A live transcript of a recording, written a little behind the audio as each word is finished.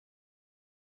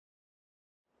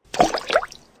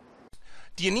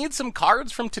Do you need some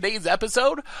cards from today's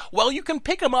episode? Well, you can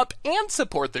pick them up and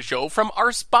support the show from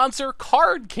our sponsor,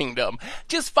 Card Kingdom.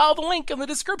 Just follow the link in the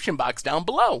description box down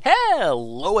below.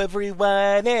 Hello,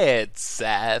 everyone. It's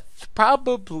Seth,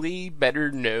 probably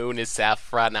better known as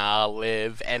Saffron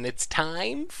Olive, and it's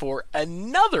time for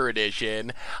another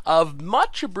edition of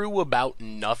Much Abrew About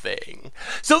Nothing.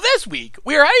 So this week,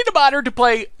 we are heading to Modern to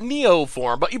play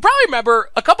Neoform, but you probably remember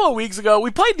a couple of weeks ago,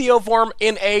 we played Neoform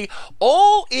in a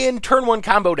all-in turn one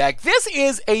combo deck. This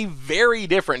is a very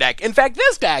different deck. In fact,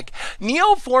 this deck,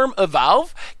 Neoform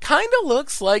Evolve, kind of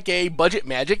looks like a budget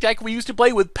Magic deck we used to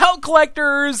play with Pelt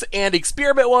Collectors and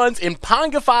Experiment ones and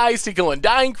Pongify to kill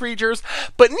undying creatures.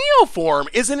 But Neoform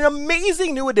is an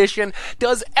amazing new addition,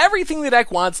 does everything the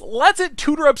deck wants, lets it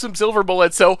tutor up some silver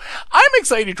bullets, so I'm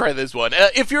excited to try this one.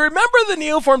 If you remember the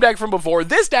Neoform deck from before,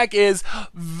 this deck is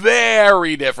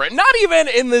very different. Not even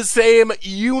in the same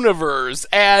universe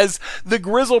as the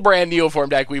Grizzlebrand Neoform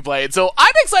deck we played. So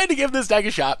I'm excited to give this deck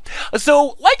a shot.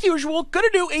 So like usual, gonna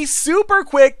do a super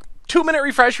quick 2-minute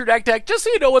refresher deck just so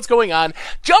you know what's going on.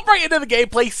 Jump right into the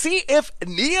gameplay, see if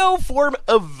Neoform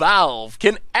Evolve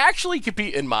can actually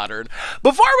compete in Modern.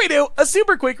 Before we do, a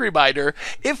super quick reminder,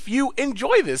 if you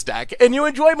enjoy this deck and you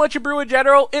enjoy Much Abrew in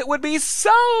general, it would be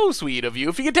so sweet of you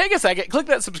if you could take a second, click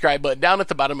that subscribe button down at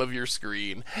the bottom of your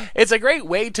screen. It's a great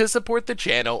way to support the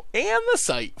channel and the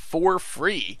site for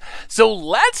free. So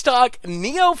let's talk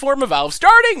Neoform Evolve,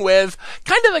 starting with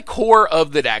kind of the core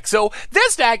of the deck. So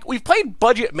this deck, we've played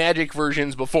budget Magic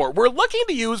versions before. We're looking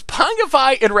to use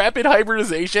Pongify and Rapid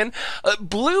Hybridization,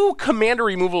 blue commander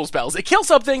removal spells. It kills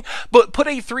something, but put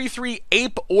a 3/3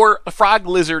 ape or a frog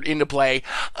lizard into play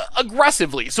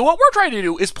aggressively. So what we're trying to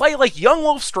do is play like Young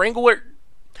Wolf Strangleroot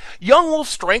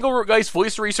Geist,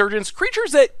 Voice Resurgence,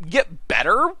 creatures that get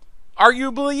better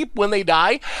arguably when they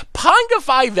die,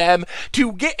 Pongify them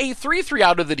to get a 3/3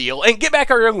 out of the deal and get back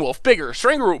our Young Wolf bigger,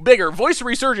 Strangleroot bigger, Voice of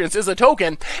Resurgence is a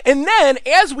token, and then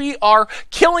as we are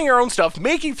killing our own stuff,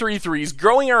 making 3/3s,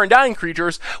 growing our undying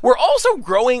creatures, we're also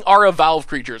growing our evolved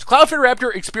creatures. Cloudfin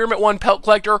Raptor, Experiment 1, Pelt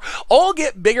Collector all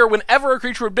get bigger whenever a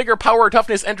creature with bigger power or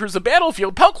toughness enters the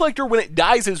battlefield. Pelt Collector when it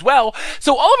dies as well,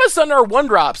 so all of a sudden our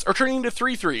 1-drops are turning into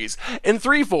 3/3s and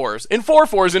 3/4s and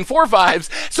 4/4s and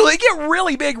 4/5s, so they get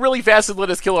really big really fast and let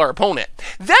us kill our opponent.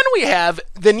 Then we have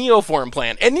the Neoform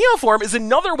plan, and Neoform is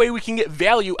another way we can get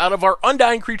value out of our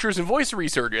undying creatures and Voice of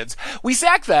Resurgence. We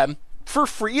sack them for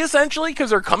free essentially because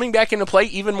they're coming back into play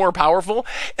even more powerful,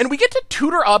 and we get to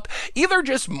tutor up either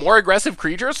just more aggressive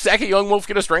creatures, sack a Young Wolf,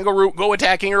 get a Strangleroot, go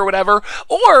attacking or whatever,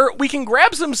 or we can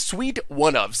grab some sweet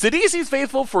one-of. Sidisi's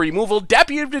Faithful for removal,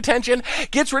 Deputy of Detention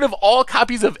gets rid of all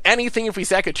copies of anything if we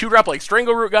sack a 2-drop like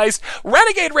Strangleroot Geist,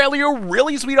 Renegade Rallier,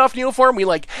 really sweet off Neoform, we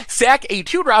like sack a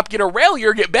 2-drop, get a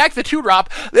Rallier, get back the 2-drop,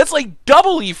 that's like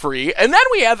doubly free, and then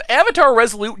we have Avatar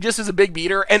Resolute just as a big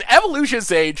beater, and Evolution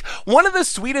Sage, one of the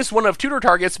sweetest one of tutor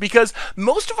targets because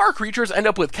most of our creatures end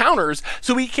up with counters,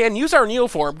 so we can use our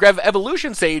Neoform, grab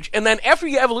Evolution Sage, and then after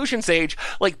we get Evolution Sage,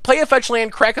 like play a fetch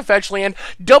land, crack a fetch land,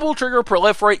 double trigger,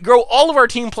 proliferate, grow all of our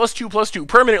team +2/+2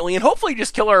 permanently, and hopefully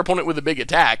just kill our opponent with a big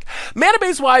attack. Mana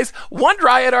base wise, 1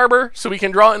 Dryad Arbor, so we can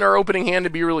draw it in our opening hand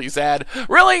and be really sad.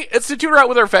 Really, it's to tutor out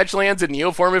with our fetch lands and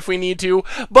Neoform if we need to,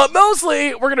 but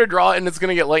mostly we're going to draw it and it's going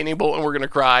to get Lightning Bolt and we're going to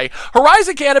cry.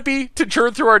 Horizon Canopy to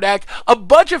churn through our deck, a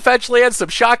bunch of fetch lands, some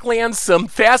shock lands, some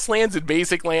fast lands and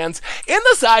basic lands. In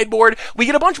the sideboard, we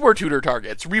get a bunch more tutor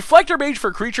targets. Reflector Mage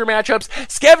for creature matchups,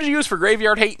 Scavenge Use for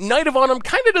graveyard hate, Knight of Autumn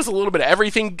kind of does a little bit of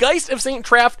everything, Geist of St.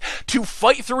 Traft to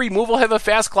fight through removal, have a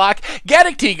fast clock,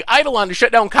 Gaddock Teague, Eidolon to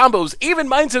shut down combos, even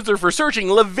Mind Sensor for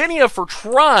searching, Lavinia for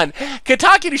Tron,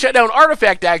 Kataki to shut down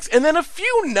artifact decks, and then a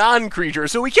few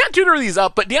non-creatures. So we can't tutor these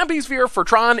up, but Damping Sphere for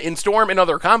Tron in Storm and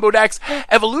other combo decks,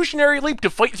 Evolutionary Leap to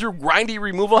fight through grindy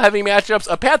removal heavy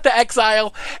matchups, a Path to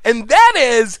Exile, and that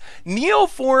is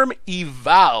Neoform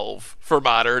Evolve for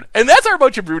Modern, and that's our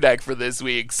Much Abrew deck for this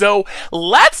week. So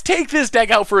let's take this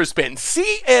deck out for a spin,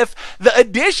 see if the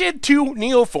addition to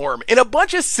Neoform and a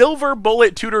bunch of silver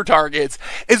bullet tutor targets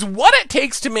is what it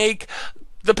takes to make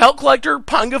the Pelt Collector,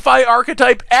 Pongify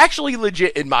archetype actually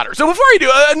legit in Modern. So before I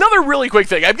do, another really quick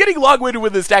thing. I'm getting long-winded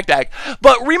with this deck,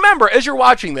 but remember, as you're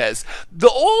watching this, the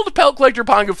old Pelt Collector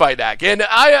Pongify deck, and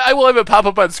I will have it pop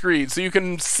up on screen so you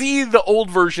can see the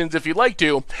old versions if you'd like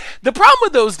to. The problem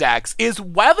with those decks is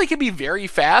while they can be very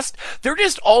fast, they're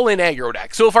just all-in aggro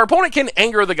decks. So if our opponent can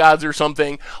anger the gods or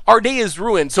something, our day is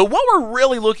ruined. So what we're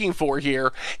really looking for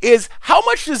here is how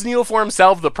much does Neoform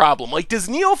solve the problem? Like, does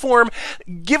Neoform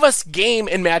give us game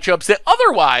in matchups that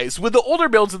otherwise, with the older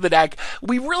builds of the deck,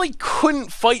 we really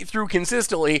couldn't fight through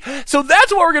consistently. So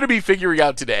that's what we're going to be figuring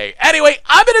out today. Anyway,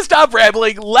 I'm going to stop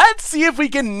rambling. Let's see if we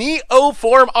can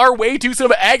Neoform our way to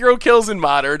some aggro kills in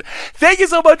Modern. Thank you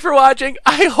so much for watching.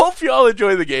 I hope you all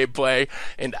enjoy the gameplay,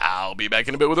 and I'll be back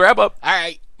in a bit with a wrap-up.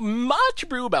 Alright, much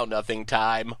brew about nothing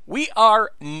time. We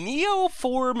are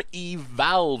Neoform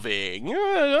evolving.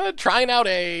 Trying out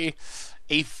a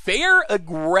fair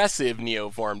aggressive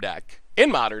Neoform deck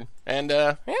in Modern. And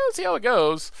yeah, let's see how it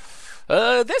goes.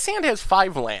 This hand has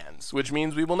 5 lands, which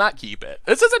means we will not keep it.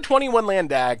 This is a 21 land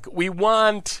deck. We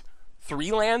want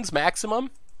 3 lands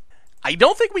maximum. I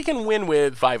don't think we can win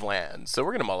with 5 lands, so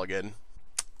we're going to mulligan.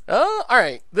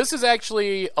 Alright, this is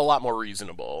actually a lot more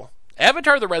reasonable.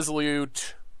 Avatar the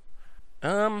Resolute.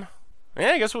 Yeah,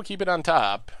 I guess we'll keep it on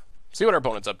top. See what our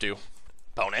opponent's up to.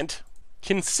 Opponent,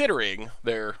 considering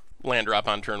their land drop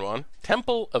on turn 1.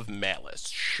 Temple of Malice,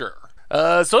 sure.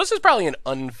 So this is probably an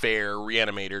unfair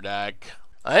Reanimator deck.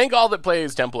 I think all that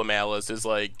plays Temple of Malice is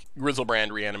like Grizzlebrand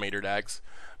Reanimator decks.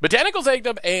 Botanical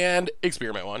Sanctum and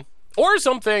Experiment 1. Or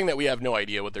something that we have no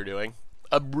idea what they're doing.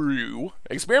 Abrew.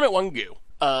 Experiment 1 Goo.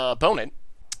 Opponent.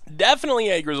 Definitely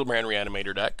a Grizzlebrand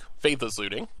Reanimator deck. Faithless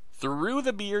Looting. Through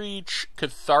the Breach,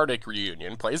 Cathartic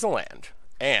Reunion. Plays a land.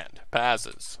 And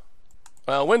passes.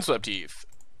 Well, Windswept Heath.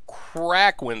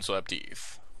 Crack Windswept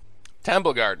Heath.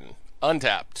 Temple Garden.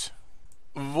 Untapped.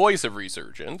 Voice of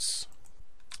Resurgence.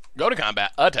 Go to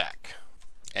combat. Attack.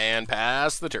 And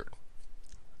pass the turn.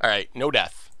 Alright, no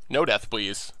death. No death,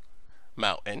 please.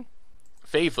 Mountain.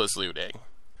 Faithless Looting.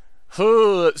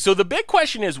 So the big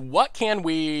question is, what can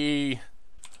we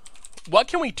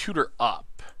tutor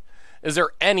up? Is there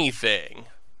anything?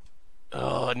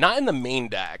 Not in the main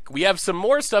deck. We have some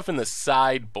more stuff in the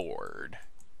sideboard.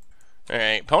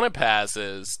 Alright, opponent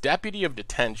passes. Deputy of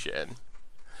Detention.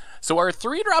 So our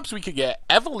 3-drops we could get.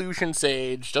 Evolution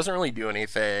Sage. Doesn't really do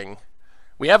anything.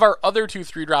 We have our other 2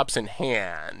 3-drops in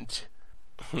hand.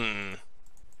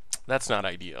 That's not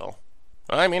ideal.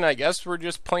 I mean, I guess we're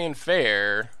just playing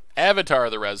fair.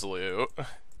 Avatar the Resolute.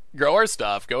 Grow our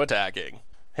stuff. Go attacking.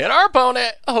 Hit our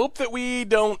opponent. Hope that we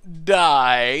don't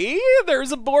die.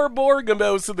 There's a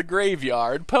Borborgamos in the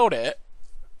graveyard. Opponent.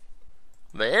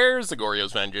 There's the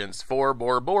Goryo's Vengeance for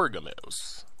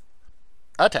Borborgamos.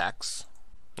 Attacks.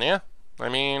 Yeah, I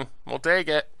mean, we'll take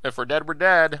it. If we're dead, we're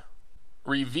dead.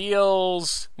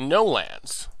 Reveals no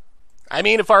lands. I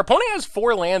mean, if our opponent has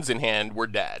 4 lands in hand, we're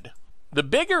dead. The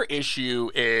bigger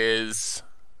issue is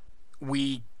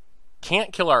we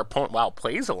can't kill our opponent while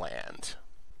plays a land.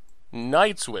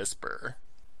 Night's Whisper.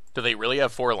 Do they really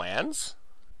have 4 lands?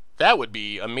 That would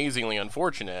be amazingly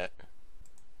unfortunate.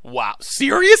 Wow,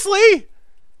 seriously?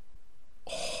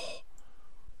 Oh,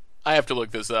 I have to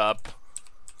look this up.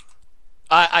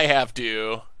 I have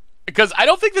to. Because I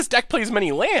don't think this deck plays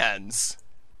many lands.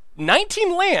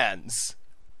 19 lands.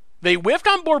 They whiffed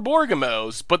on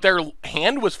Borborgamos, but their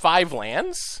hand was 5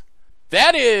 lands?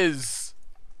 That is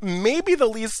maybe the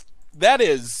least... That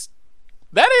is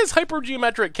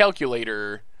hypergeometric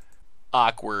calculator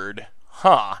awkward.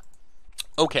 Huh.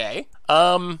 Okay.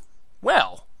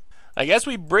 Well, I guess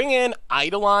we bring in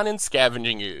Eidolon and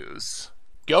Scavenging Ooze.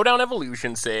 Go down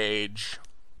Evolution Sage.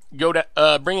 Go to,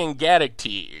 bring in Gaddock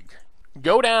Teague.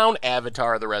 Go down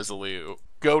Avatar the Resolute.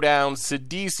 Go down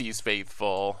Sidisi's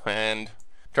Faithful. And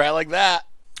try it like that.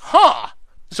 Huh.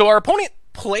 So our opponent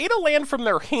played a land from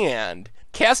their hand,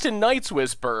 cast a Night's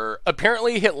Whisper,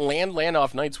 apparently hit land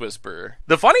off Night's Whisper.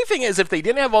 The funny thing is, if they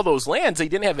didn't have all those lands, they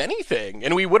didn't have anything,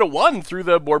 and we would have won through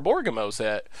the Borborgamos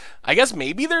hit. I guess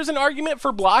maybe there's an argument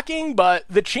for blocking, but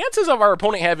the chances of our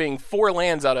opponent having 4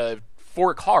 lands out of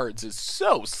 4 cards is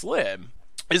so slim.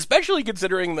 Especially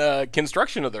considering the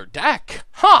construction of their deck.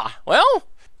 Huh, well,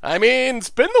 I mean,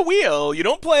 spin the wheel. You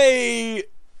don't play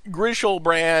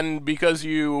Grizzlebrand because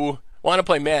you want to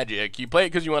play Magic. You play it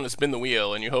because you want to spin the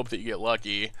wheel and you hope that you get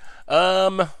lucky.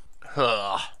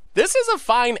 This is a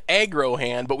fine aggro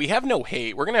hand, but we have no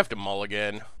hate. We're going to have to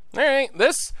mulligan. Alright,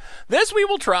 this we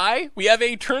will try. We have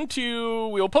a turn 2,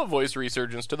 we will put Voice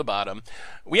Resurgence to the bottom.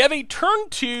 We have a turn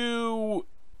 2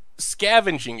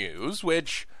 Scavenging Ooze,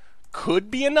 which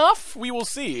could be enough. We will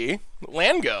see.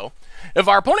 Land go. If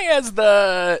our opponent has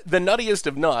the nuttiest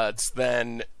of nuts,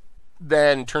 then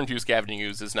turn 2 Scavenging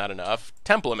Ooze is not enough.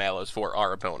 Temple of Malice for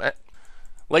our opponent.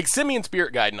 Like Simian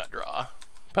Spirit Guide nut draw.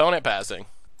 Opponent passing.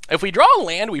 If we draw a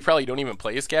land, we probably don't even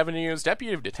play Scavenging Ooze.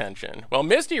 Deputy of Detention. Well,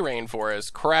 Misty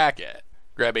Rainforest, crack it.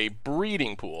 Grab a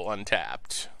Breeding Pool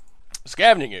untapped.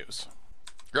 Scavenging Ooze.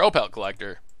 Grow Pelt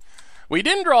Collector. We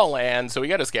didn't draw land, so we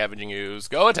got a Scavenging Ooze.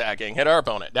 Go attacking. Hit our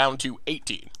opponent. Down to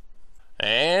 18.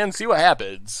 And see what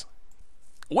happens.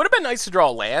 Would have been nice to draw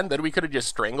a land that we could have just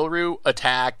Strangle Root,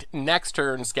 attacked, next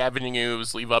turn, Scavenging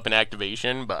Ooze, leave up an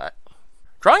activation, but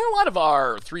drawing a lot of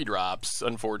our 3-drops,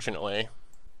 unfortunately.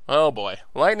 Oh boy.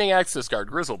 Lightning Axe, discard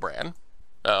Grizzlebrand.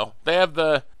 Oh, they have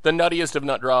the nuttiest of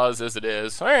nut draws as it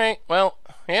is. Alright, well,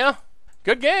 yeah.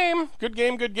 Good game. Good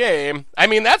game, good game. I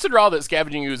mean, that's a draw that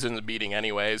Scavenging Ooze isn't beating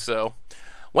anyway, so...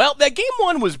 Well, that game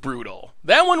 1 was brutal.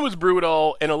 That one was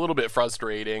brutal and a little bit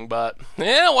frustrating, but,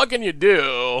 what can you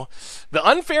do? The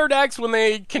unfair decks, when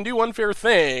they can do unfair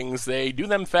things, they do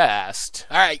them fast.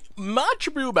 Alright,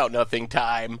 much brew about nothing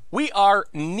time. We are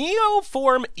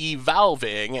Neoform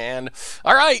evolving, and,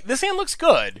 alright, this hand looks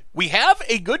good. We have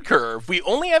a good curve. We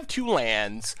only have 2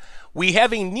 lands. We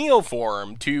have a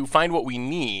Neoform to find what we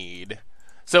need.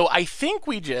 So I think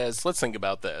we just, let's think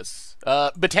about this.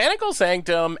 Botanical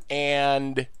Sanctum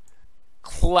and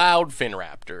Cloudfin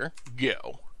Raptor.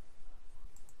 Go.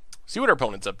 See what our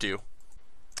opponent's up to.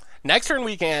 Next turn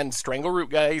we can Strangle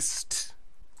Rootgeist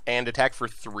and attack for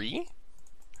 3.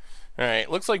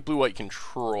 Alright, looks like blue-white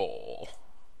control.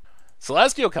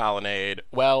 Celestial Colonnade.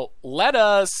 Well, let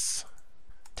us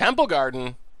Temple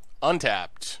Garden,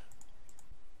 untapped.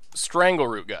 Strangle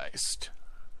Rootgeist.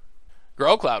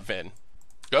 Grow Cloudfin.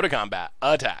 Go to combat.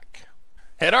 Attack.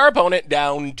 Hit our opponent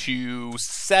down to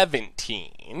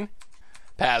 17.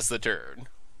 Pass the turn.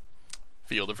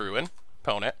 Field of Ruin.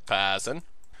 Opponent. Passing.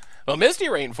 Well, Misty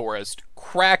Rainforest.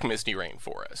 Crack Misty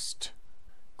Rainforest.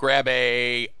 Grab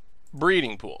a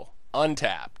Breeding Pool.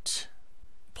 Untapped.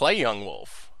 Play Young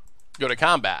Wolf. Go to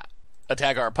combat.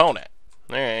 Attack our opponent.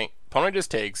 Alright. Opponent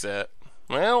just takes it.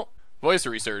 Well, Voice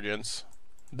of Resurgence.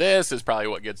 This is probably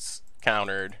what gets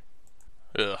countered.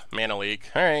 Ugh, Mana Leak.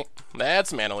 Alright,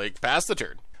 that's Mana Leak. Pass the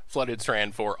turn. Flooded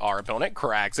Strand for our opponent.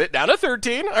 Cracks it. Down to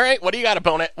 13. Alright, what do you got,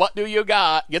 opponent? What do you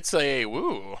got? Gets a,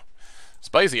 woo,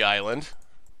 Spicy Island.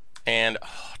 And,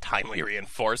 Timely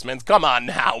Reinforcements. Come on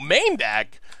now. Main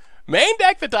deck. Main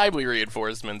deck the Timely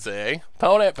Reinforcements, eh?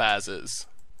 Opponent passes.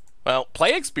 Well,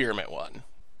 play Experiment 1.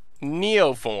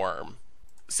 Neoform.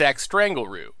 Sack Strangle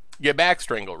Root. Get back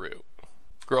Strangle Root.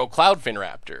 Grow Cloudfin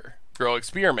Raptor. Grow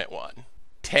Experiment 1.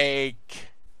 Take,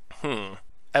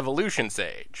 Evolution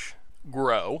Sage.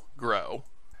 Grow.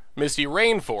 Misty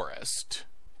Rainforest.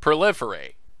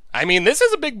 Proliferate. I mean, this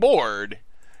is a big board.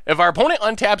 If our opponent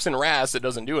untaps and wraths, it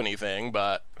doesn't do anything,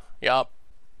 but, yup.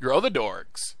 Grow the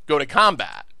Dorks. Go to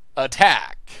combat.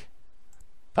 Attack.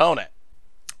 Opponent.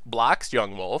 Blocks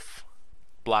Young Wolf.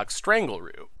 Blocks Strangle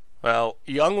Root. Well,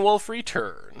 Young Wolf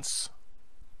returns.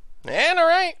 And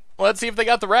alright, let's see if they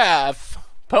got the wrath.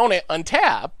 Opponent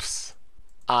untaps.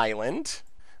 Island.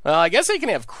 Well, I guess they can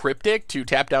have Cryptic to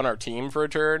tap down our team for a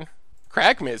turn.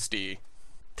 Crack Misty.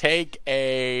 Take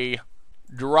a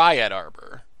Dryad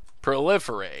Arbor.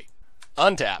 Proliferate.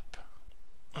 Untap.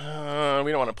 We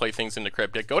don't want to play things into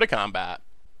Cryptic. Go to combat.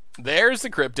 There's the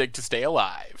Cryptic to stay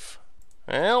alive.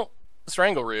 Well,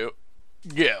 Strangle Root.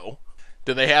 Go.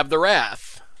 Do they have the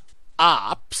Wrath?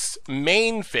 Ops.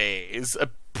 Main phase.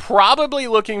 Probably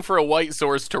looking for a white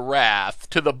source to Wrath.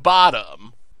 To the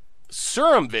bottom.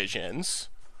 Serum Visions.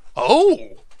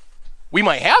 Oh! We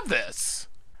might have this.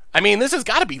 I mean, this has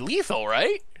got to be lethal,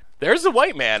 right? There's the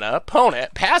white mana.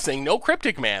 Opponent. Passing. No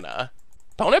Cryptic mana.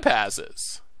 Opponent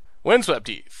passes. Windswept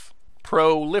Heath.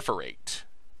 Proliferate.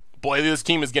 Boy, this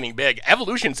team is getting big.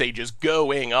 Evolution Sage is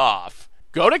going off.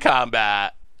 Go to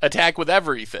combat. Attack with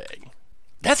everything.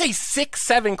 That's a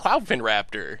 6/7 Cloudfin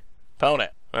Raptor.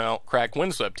 Opponent. Well, crack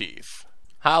Windswept Heath.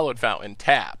 Hallowed Fountain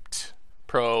tapped.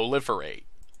 Proliferate.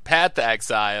 Path to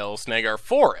Exile, snag our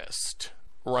Forest.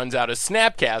 Runs out a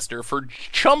Snapcaster for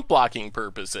chump blocking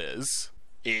purposes.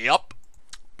 Yup.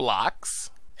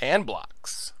 Blocks. And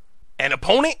blocks. An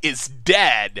opponent is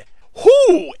dead.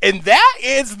 Whoo! And that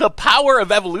is the power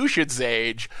of Evolution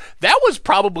Sage. That was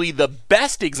probably the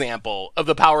best example of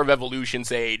the power of Evolution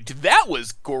Sage. That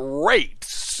was great.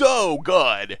 So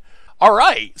good.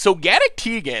 Alright, so Gaddock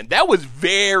Tegan, that was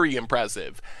very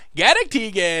impressive. Gaddock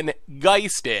Tegan,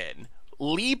 Geist in.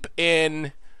 Leap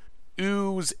in,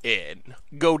 Ooze in.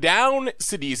 Go down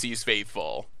Sidisi's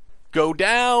Faithful. Go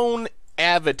down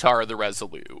Avatar the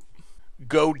Resolute.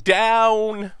 Go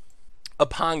down a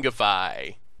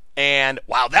Pongify. And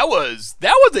wow, that was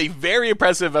a very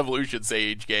impressive Evolution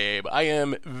Sage game. I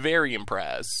am very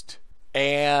impressed.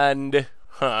 And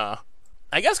I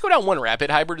guess go down one Rapid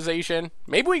Hybridization.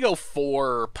 Maybe we go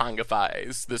 4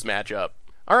 Pongifys this matchup.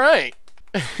 Alright.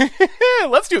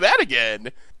 Let's do that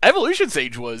again. Evolution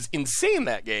Sage was insane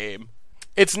that game.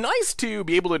 It's nice to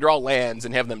be able to draw lands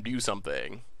and have them do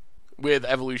something with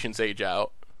Evolution Sage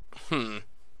out.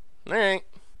 Alright.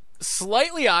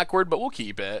 Slightly awkward, but we'll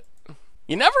keep it.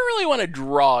 You never really want to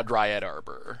draw Dryad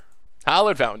Arbor.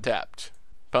 Hallowed Fountain tapped.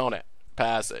 Opponent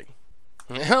passing.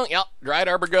 Yep, Dried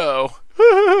Arbor go.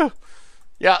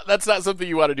 Yeah, that's not something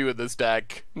you want to do with this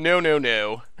deck. No, no,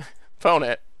 no.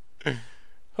 Opponent.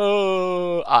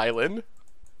 Oh, Island.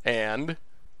 And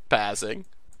passing.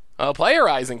 Play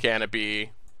Horizon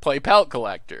Canopy. Play Pelt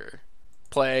Collector.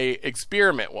 Play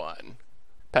Experiment 1.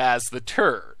 Pass the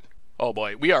turn. Oh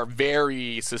boy, we are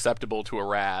very susceptible to a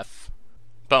Wrath.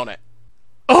 Opponent.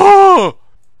 Oh!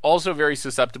 Also very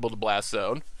susceptible to Blast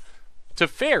Zone.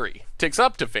 Teferi. Ticks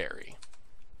up Teferi.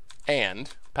 And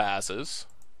passes.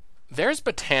 There's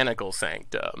Botanical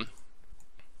Sanctum.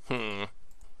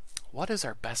 What is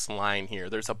our best line here?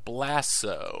 There's a Blast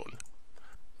Zone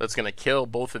that's going to kill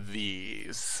both of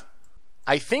these.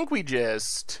 I think we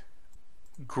just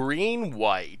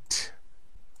green-white,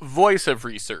 Voice of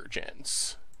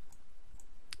Resurgence,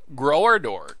 grow our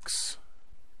dorks,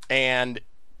 and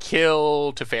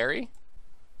kill Teferi.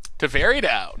 Teferi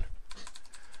down.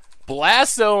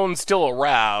 Blast Zone still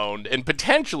around and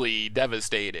potentially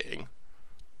devastating.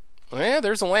 Yeah,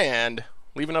 there's a land.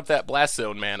 Leaving up that Blast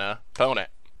Zone mana. Opponent.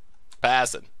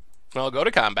 Passing. Well, go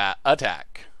to combat.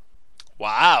 Attack.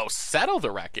 Wow, settle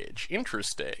the wreckage.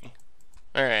 Interesting.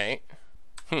 Alright.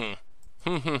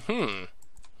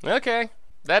 Okay.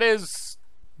 That is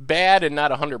bad and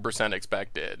not 100%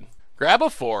 expected. Grab a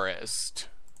forest.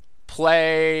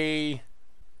 Play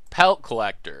Pelt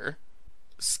Collector.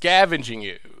 Scavenging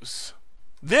Ooze.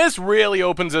 This really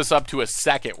opens us up to a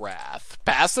second Wrath.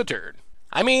 Pass the turn.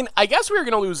 I mean, I guess we were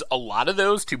going to lose a lot of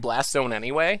those to Blast Zone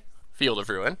anyway. Field of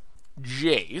Ruin.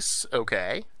 Jace,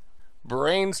 okay.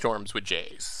 Brainstorms with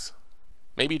Jace.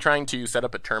 Maybe trying to set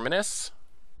up a Terminus.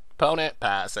 Opponent,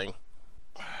 passing.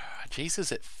 Jace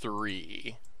is at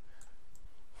 3.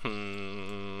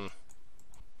 Alright,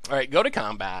 go to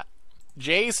combat.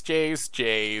 Jace, Jace,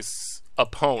 Jace.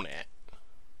 Opponent.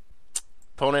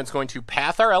 Opponent's going to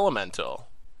Path our Elemental.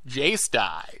 Jace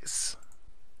dies.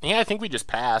 Yeah, I think we just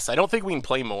pass. I don't think we can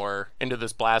play more into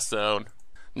this Blast Zone.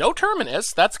 No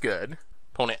Terminus, that's good.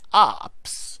 Opponent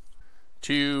opts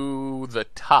to the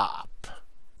top.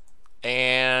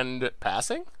 And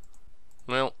passing?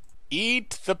 Well,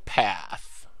 eat the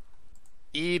path.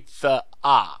 Eat the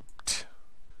opt.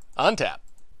 Untap.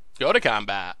 Go to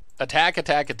combat. Attack,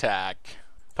 attack, attack.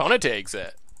 Opponent takes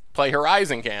it. Play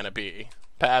Horizon Canopy.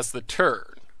 Pass the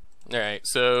turn. Alright,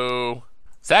 so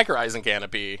sack Horizon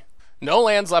Canopy. No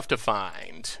lands left to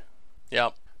find.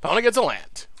 Yep. Opponent gets a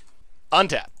land.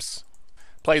 Untaps.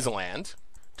 Plays a land.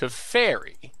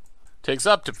 Teferi. Takes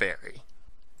up Teferi.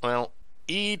 Well,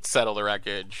 eat Settle the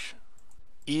Wreckage.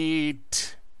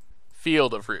 Eat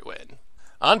Field of Ruin.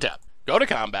 Untap. Go to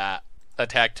combat.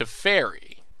 Attack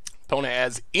Teferi. Opponent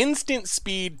has instant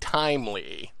speed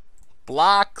timely.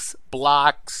 Blocks,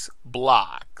 blocks,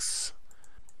 blocks.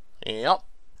 Yep.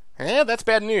 Yeah, that's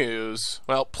bad news.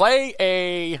 Well, play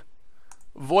a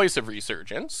Voice of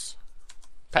Resurgence.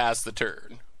 Pass the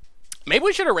turn. Maybe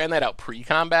we should have ran that out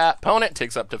pre-combat. Opponent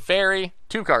takes up Teferi.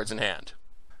 2 cards in hand.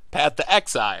 Path to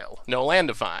Exile. No land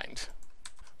to find.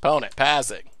 Opponent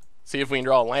passing. See if we can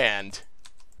draw a land.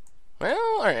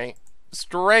 Well, alright.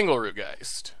 Strangleroot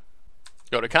Geist.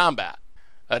 Go to combat.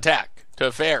 Attack.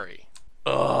 Teferi.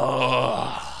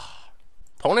 Ugh.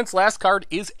 Opponent's last card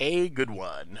is a good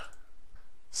one.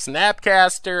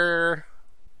 Snapcaster.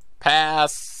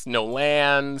 Pass. No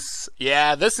lands.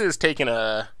 Yeah, this is taking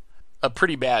a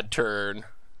pretty bad turn.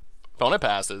 Opponent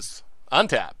passes.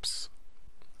 Untaps.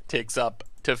 Takes up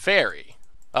Teferi.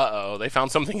 Uh-oh, they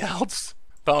found something else.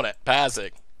 Opponent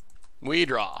passing. We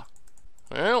draw.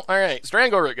 Well, alright.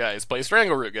 Strangleroot Geist. Play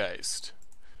Strangleroot Geist.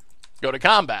 Go to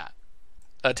combat.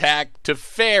 Attack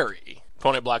Teferi.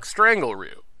 Opponent blocks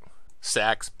Strangleroot.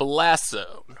 Sacks Blast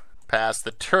Zone. Pass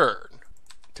the turn.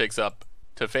 Takes up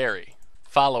Teferi.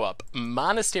 Follow up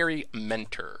Monastery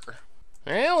Mentor.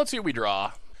 Well, let's see what we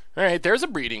draw. Alright, there's a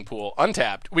breeding pool.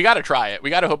 Untapped. We gotta try it. We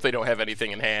gotta hope they don't have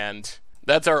anything in hand.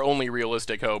 That's our only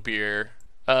realistic hope here.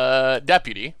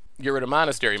 Deputy. Get rid of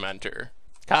Monastery Mentor.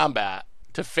 Combat.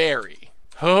 Teferi.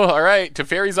 Oh, alright.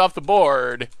 Teferi's off the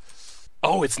board.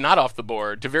 Oh, it's not off the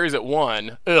board. Teferi's at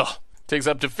 1. Ugh. Takes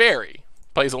up Teferi.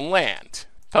 Plays a land.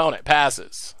 Opponent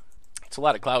passes. It's a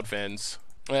lot of Cloud Fins.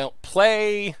 Well,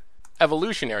 play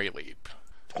Evolutionary Leap.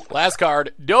 Last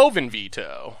card, Dovin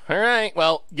Veto. Alright,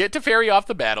 well, get Teferi off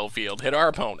the battlefield. Hit our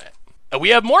opponent. We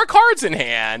have more cards in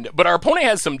hand, but our opponent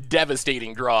has some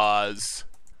devastating draws,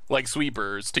 like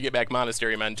sweepers, to get back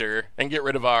Monastery Mentor and get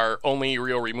rid of our only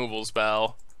real removal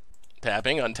spell.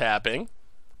 Tapping, untapping.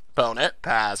 Opponent,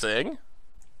 passing.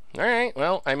 Alright,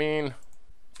 well, I mean,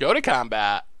 go to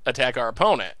combat, attack our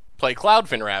opponent, play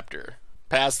Cloudfin Raptor,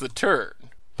 pass the turn.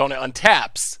 Opponent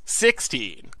untaps,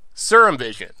 16. Serum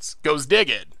Visions goes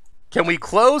digging. Can we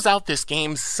close out this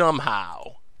game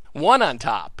somehow? 1 on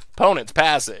top. Opponent's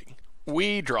passing.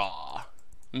 We draw.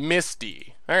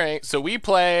 Misty. Alright, so we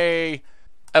play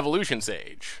Evolution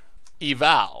Sage.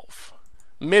 Evolve.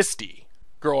 Misty.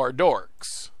 Grow our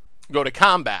dorks. Go to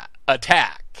combat.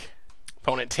 Attack.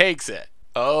 Opponent takes it.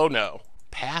 Oh no.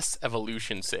 Pass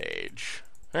Evolution Sage.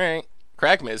 Alright.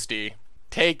 Crack Misty.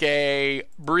 Take a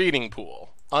Breeding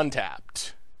Pool.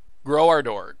 Untapped. Grow our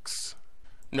dorks.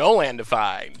 No land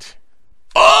defined.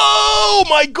 Oh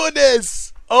my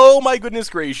goodness! Oh my goodness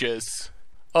gracious.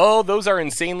 Oh, those are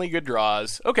insanely good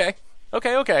draws. Okay.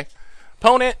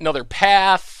 Opponent, another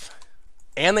path.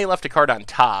 And they left a card on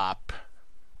top.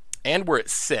 And we're at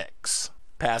 6.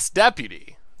 Pass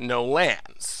Deputy. No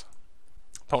lands.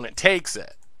 Opponent takes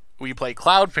it. We play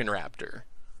Cloudfin Raptor.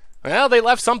 Well, they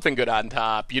left something good on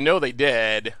top. You know they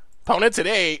did. Opponent's at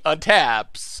 8.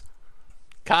 Untaps.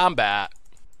 Combat.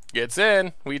 Gets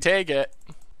in. We take it.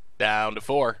 Down to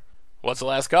 4. What's the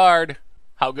last card?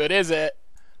 How good is it?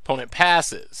 Opponent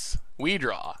passes. We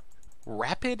draw.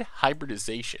 Rapid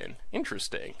Hybridization.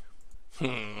 Interesting.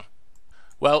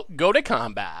 Well, go to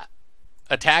combat.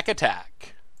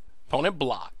 Attack. Opponent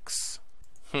blocks.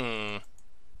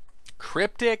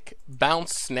 Cryptic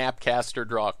Bounce Snapcaster,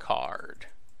 draw a card.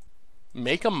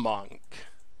 Make a monk.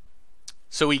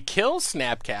 So he kills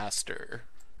Snapcaster.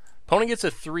 Opponent gets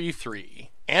a 3/3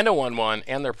 and a 1/1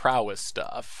 and their prowess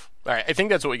stuff. Alright, I think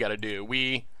that's what we gotta do.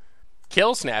 We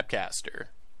kill Snapcaster.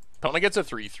 Opponent gets a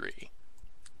 3/3.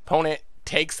 Opponent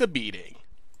takes the beating.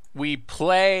 We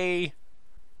play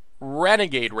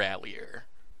Renegade Rallier.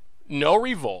 No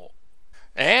revolt.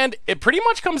 And it pretty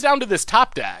much comes down to this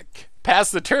top deck. Pass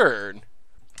the turn.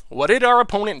 What did our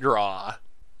opponent draw?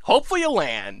 Hopefully a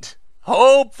land.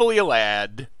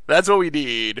 That's what we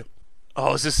need.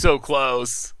 Oh, this is so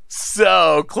close.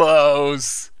 So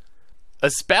close. A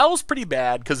spell's pretty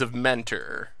bad because of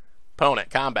Mentor. Opponent,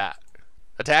 combat.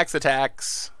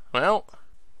 Attacks. Well,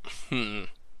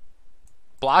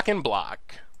 block and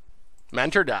block.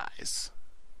 Mentor dies.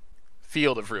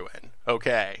 Field of Ruin.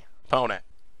 Okay. Opponent.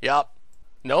 Yup.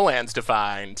 No lands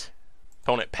defined.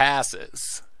 Opponent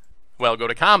passes. Well, go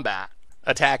to combat.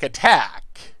 Attack.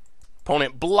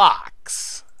 Opponent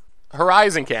blocks.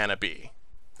 Horizon Canopy.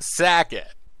 Sack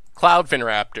it. Cloudfin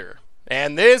Raptor.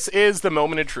 And this is the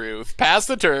moment of truth. Pass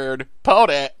the turn.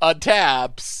 Opponent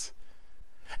untaps.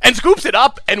 And scoops it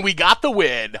up, and we got the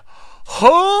win.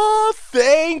 Oh,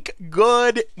 thank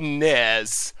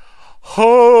goodness.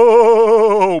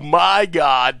 Oh my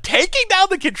god. Taking down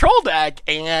the control deck,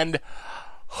 and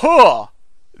that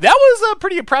was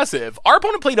pretty impressive. Our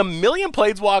opponent played 1,000,000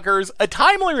 Planeswalkers, a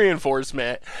timely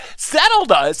reinforcement,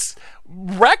 settled us,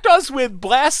 wrecked us with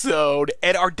Blast Zone,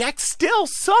 and our deck still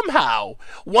somehow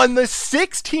won the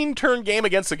 16-turn game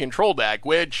against the control deck,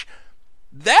 which,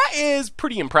 that is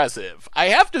pretty impressive. I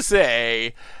have to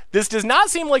say, this does not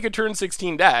seem like a turn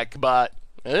 16 deck, but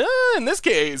in this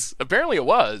case, apparently it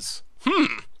was.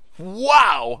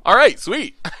 Wow. All right,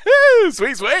 sweet.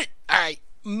 sweet. All right.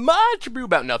 Much brew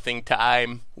about nothing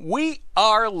time. We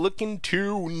are looking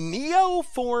to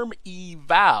Neoform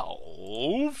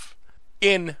Evolve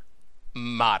in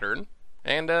Modern.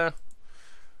 And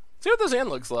see what this hand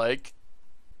looks like.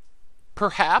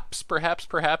 Perhaps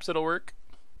it'll work.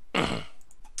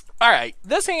 Alright,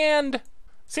 this hand's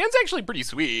actually pretty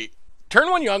sweet. Turn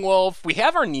 1 Young Wolf. We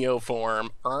have our Neoform.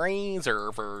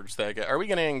 Reservers. Are we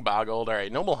getting boggled?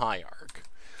 Alright, Noble Hierarch.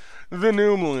 The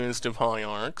noblest of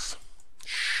hierarchs.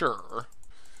 Sure.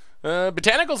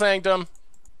 Botanical Sanctum.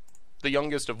 The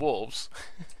youngest of wolves.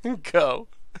 Go.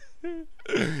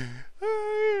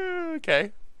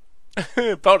 Okay.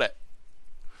 Opponent.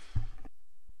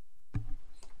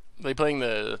 They playing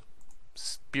the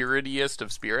spiritiest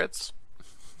of spirits?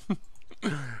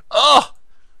 Oh!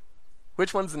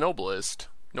 Which one's the noblest?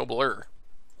 Nobler.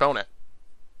 Opponent.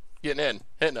 Getting in.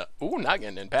 Hitting up. Ooh, not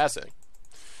getting in. Passing.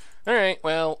 Alright,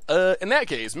 well, in that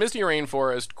case, Misty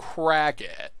Rainforest, crack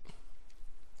it.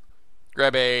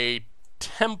 Grab a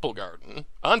Temple Garden.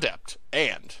 Untapped.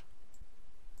 And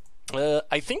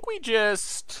I think we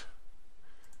just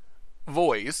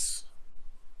Voice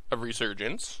of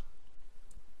Resurgence.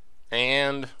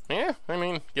 And, yeah, I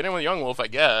mean, get in with Young Wolf, I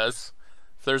guess.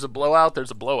 If there's a blowout,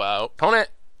 there's a blowout. Opponent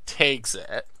takes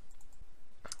it.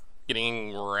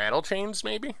 Getting Rattle Chains,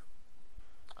 maybe?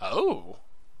 Oh.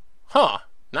 Huh.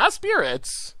 Not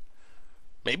spirits.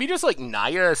 Maybe just, like,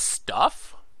 Naya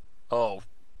stuff? Oh,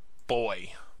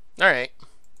 boy. Alright.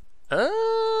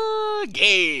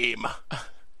 Game.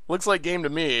 Looks like game to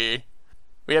me.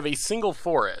 We have a single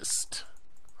forest.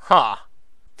 Huh.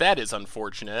 That is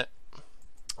unfortunate.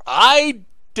 I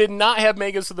Did not have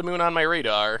Magus of the Moon on my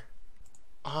radar.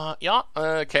 Yeah,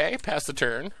 okay, pass the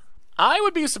turn. I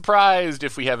would be surprised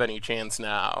if we have any chance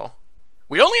now.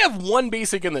 We only have one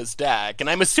basic in this deck, and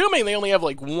I'm assuming they only have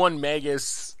like one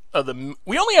Magus of the...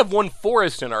 We only have one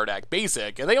Forest in our deck,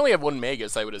 basic, and they only have one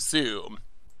Magus, I would assume.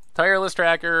 Tireless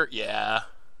Tracker, yeah.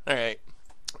 Alright.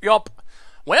 Yup.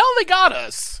 Well, they got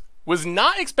us. Was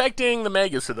not expecting the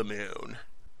Magus of the Moon.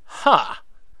 Huh.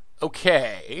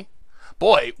 Okay.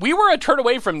 Boy, we were a turn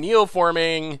away from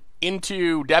Neoforming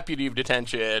into Deputy of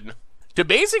Detention to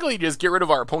basically just get rid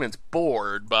of our opponent's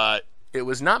board, but it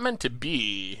was not meant to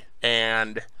be,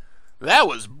 and that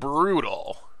was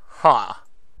brutal. Huh.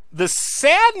 The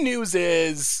sad news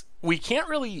is we can't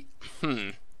really...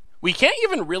 We can't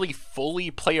even really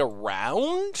fully play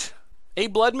around a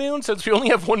Blood Moon since we only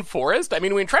have one Forest. I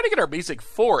mean, we can try to get our basic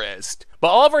Forest, but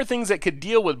all of our things that could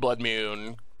deal with Blood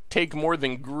Moon take more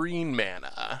than green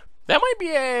mana. That might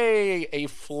be a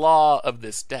flaw of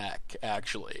this deck,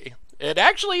 actually. It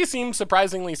actually seems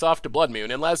surprisingly soft to Blood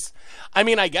Moon, unless, I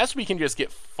mean, I guess we can just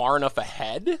get far enough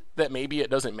ahead that maybe it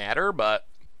doesn't matter, but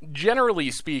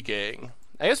generally speaking,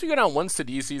 I guess we go down once to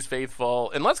DC's Faithful,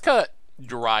 and let's cut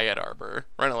Dryad Arbor.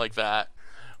 Run it like that.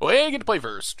 We get to play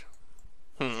first.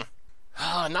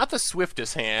 Not the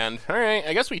swiftest hand. Alright,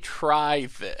 I guess we try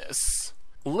this.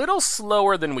 Little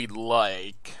slower than we'd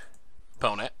like.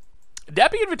 Opponent.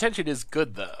 Deputy of Attention is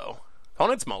good, though.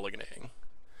 Opponent's mulliganing.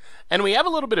 And we have a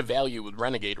little bit of value with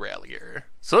Renegade Rallier.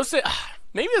 So let's say,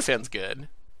 maybe this hand's good.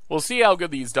 We'll see how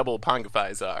good these double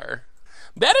Pongifys are.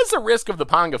 That is the risk of the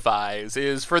Pongifys,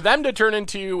 is for them to turn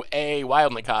into a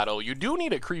Wild Mikado, you do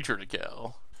need a creature to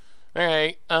kill.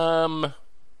 Alright,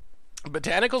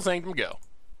 Botanical Sanctum, go.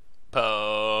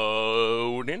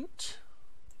 Opponent.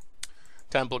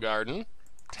 Temple Garden.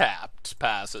 Tapped.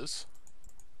 Passes.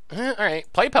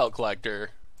 Alright, play Pelt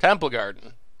Collector. Temple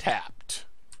Garden. Tapped.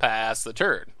 Pass the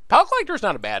turn. Pelt Collector's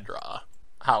not a bad draw.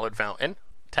 Hallowed Fountain.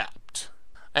 Tapped.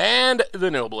 And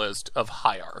the Noblest of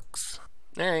Hierarchs.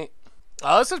 Alright.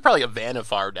 Oh, this is probably a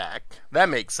Vanifar deck. That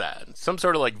makes sense. Some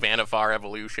sort of like Vanifar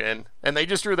evolution. And they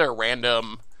just drew their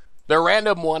random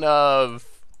one of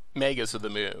Magus of the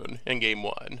Moon in game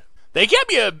 1. They can't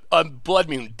be a Blood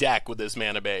Moon deck with this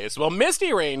mana base. Well,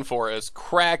 Misty Rainforest,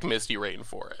 crack Misty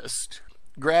Rainforest.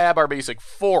 Grab our basic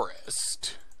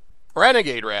Forest.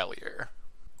 Renegade Rallier.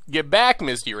 Get back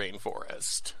Misty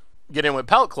Rainforest. Get in with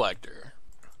Pelt Collector.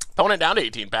 Opponent down to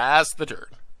 18. Pass the turn.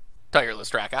 Tireless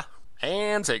Tracker.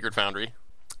 And Sacred Foundry.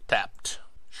 Tapped.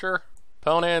 Sure.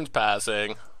 Opponent's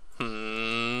passing.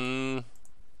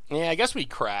 Yeah, I guess we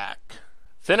crack.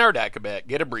 Thin our deck a bit.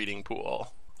 Get a Breeding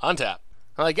Pool. Untap.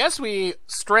 Well, I guess we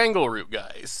Strangle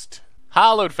Rootgeist.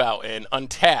 Hallowed Fountain.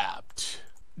 Untapped.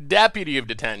 Deputy of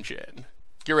Detention.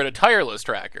 Get rid of Tireless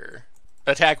Tracker.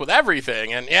 Attack with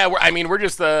everything. And yeah, we're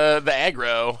just the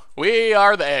aggro. We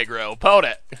are the aggro.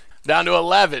 Opponent. Down to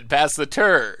 11. Pass the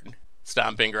turn.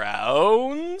 Stomping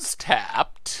Grounds.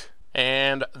 Tapped.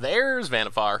 And there's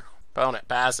Vanifar. Opponent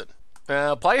passing.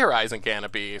 Play Horizon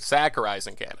Canopy. Sack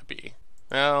Horizon Canopy.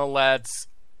 Now let's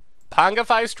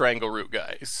Pongify Strangle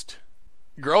Rootgeist.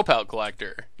 Grow Pelt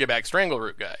Collector. Get back Strangle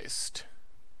Rootgeist.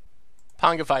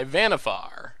 Pongify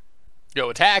Vanifar. Go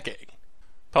attacking.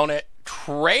 Opponent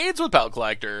trades with Pelt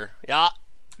Collector. Yeah.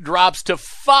 Drops to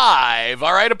 5.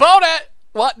 Alright, opponent!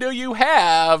 What do you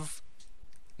have?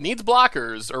 Needs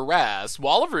blockers or Ras.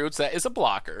 Wall of Roots, that is a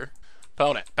blocker.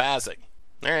 Opponent, passing.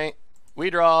 Alright. We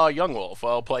draw Young Wolf.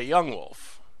 I'll play Young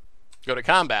Wolf. Go to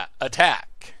combat.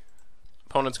 Attack.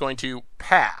 Opponent's going to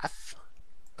Path.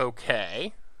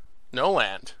 Okay. No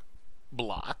land.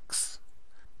 Blocks.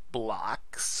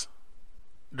 Blocks.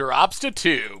 Drops to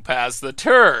 2. Pass the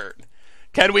turn.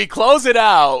 Can we close it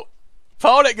out?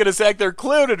 Opponent gonna sack their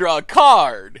clue to draw a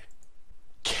card.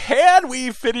 Can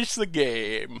we finish the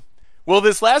game? Will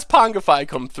this last Pongify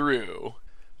come through?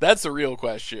 That's the real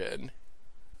question.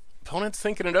 Opponent's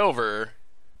thinking it over.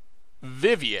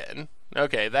 Vivian.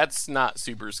 Okay, that's not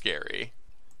super scary.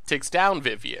 Takes down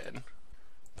Vivian.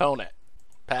 Opponent.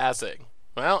 Passing.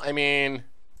 Well, I mean,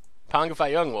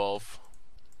 Pongify Young Wolf.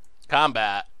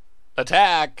 Combat.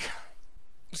 Attack.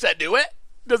 Does that do it?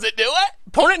 Does it do it?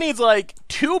 Opponent needs like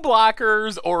 2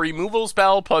 blockers or removal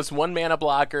spell plus 1 mana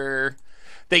blocker.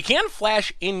 They can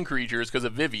flash in creatures because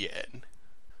of Vivian.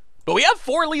 But we have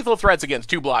 4 lethal threats against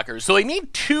 2 blockers, so they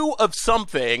need 2 of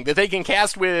something that they can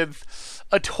cast with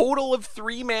a total of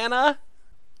 3 mana.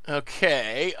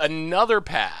 Okay, another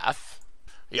path.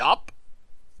 Yup.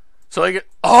 So I get...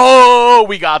 Oh,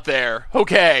 we got there.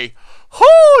 Okay.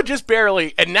 Whoo, just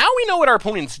barely. And now we know what our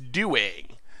opponent's doing.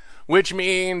 Which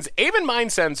means Aven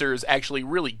Mind Sensor is actually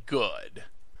really good.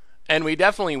 And we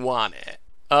definitely want it.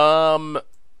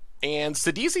 And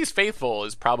Sidisi's Faithful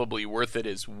is probably worth it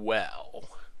as well.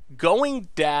 Going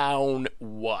down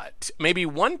what? Maybe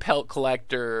one Pelt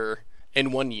Collector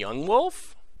and one Young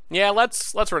Wolf? Yeah,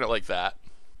 let's run it like that.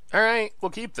 Alright,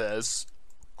 we'll keep this.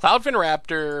 Cloudfin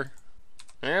Raptor.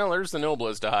 Well, there's the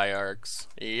Noblest of Hierarchs.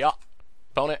 Yup.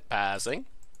 Opponent passing.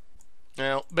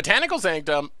 Now, Botanical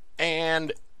Sanctum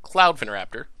and Cloudfin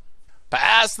Raptor.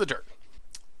 Pass the turn.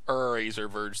 Razor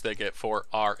Verge Thicket for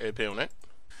our opponent.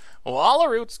 Wall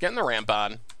of Roots getting the ramp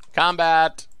on.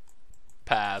 Combat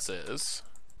passes.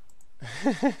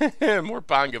 More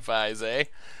Pongifys, eh?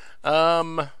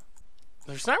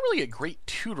 There's not really a great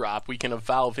 2-drop we can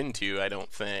evolve into, I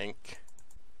don't think.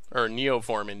 Or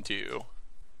Neoform into.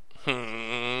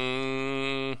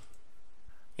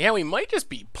 Yeah, we might just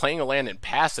be playing a land and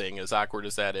passing, as awkward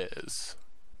as that is.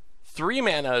 3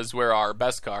 mana is where our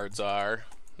best cards are.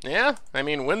 Yeah, I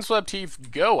mean, Windswept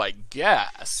Teeth go, I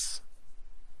guess.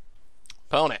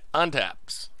 Opponent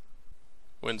untaps.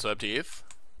 Windswept Teeth.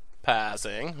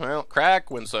 Passing. Well, crack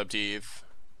Windswept Teeth.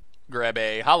 Grab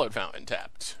a Hallowed Fountain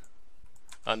tapped.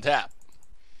 Untap.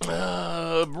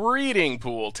 Breeding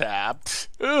Pool tapped.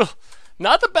 Ugh.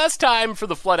 Not the best time for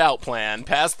the Flood Out plan.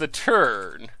 Pass the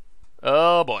turn.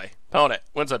 Oh boy. Opponent.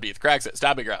 Windswept Teeth. Cracks it.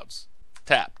 Stopping Grounds.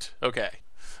 Tapped. Okay.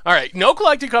 Alright. No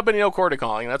Collecting Company, no Court of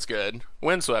Calling. That's good.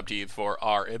 Windswept Teeth for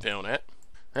our opponent.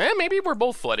 Maybe we're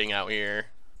both flooding out here.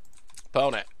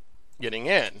 Opponent. Getting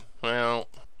in. Well,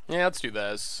 yeah, let's do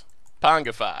this.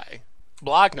 Pongify.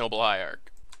 Block Noble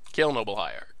Hierarch. Kill Noble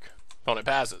Hierarch. Opponent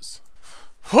passes.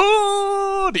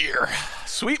 Oh dear.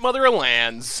 Sweet mother of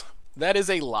lands. That is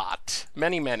a lot.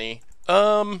 Many, many.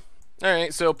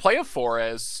 Alright, so play a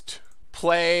forest.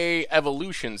 Play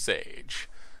Evolution Sage.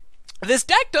 This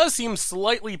deck does seem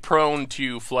slightly prone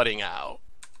to flooding out.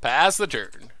 Pass the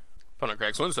turn. Opponent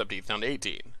cracks Windswept Teeth down to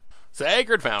 18.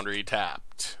 Sacred Foundry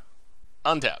tapped.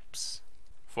 Untaps.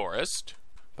 Forest.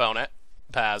 Opponent.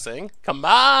 Passing. Come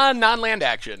on, non-land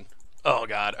action. Oh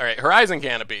god. Alright, Horizon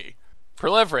Canopy.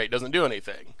 Proliferate doesn't do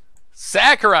anything.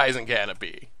 Sack Horizon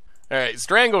Canopy. Alright,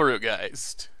 Strangleroot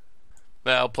Geist.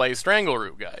 I'll play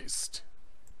Strangleroot Geist.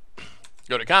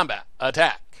 Go to combat.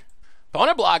 Attack.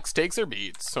 Opponent blocks, takes their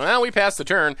beats. Well, we pass the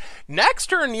turn. Next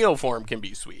turn, Neoform can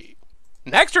be sweet.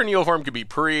 Next turn, Neoform can be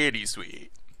pretty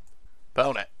sweet.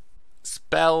 Opponent.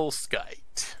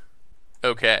 Spellskite.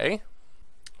 Okay.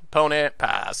 Opponent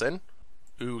passing.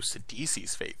 Ooh,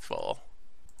 Sidisi's Faithful.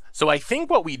 So I think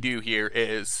what we do here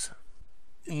is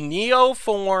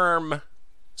Neoform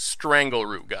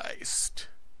Strangleroot Geist.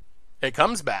 It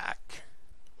comes back.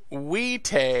 We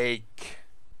take...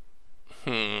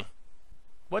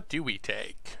 What do we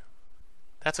take?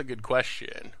 That's a good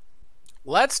question.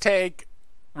 Let's take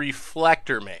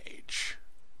Reflector Mage.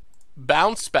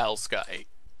 Bounce Spellskite.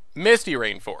 Misty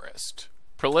Rainforest.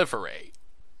 Proliferate.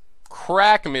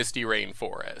 Crack Misty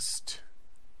Rainforest.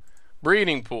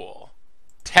 Breeding Pool.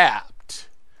 Tapped.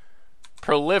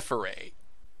 Proliferate.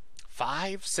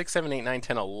 5, 6, 7, 8, 9,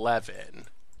 10, 11.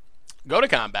 Go to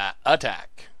combat.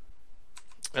 Attack.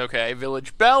 Okay,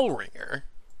 Village Bellringer.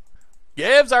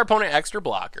 Gives our opponent extra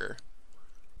blocker.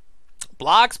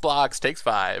 Blocks, takes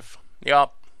 5.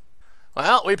 Yup.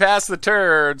 Well, we pass the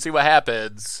turn, see what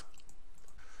happens.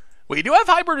 We do have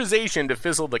hybridization to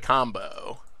fizzle the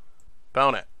combo.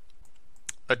 Opponent.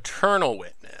 Eternal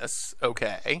Witness.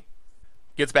 Okay.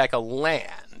 Gets back a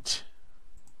land.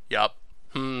 Yup.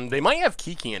 They might have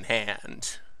Kiki in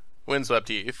hand. Windswept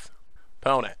Teeth.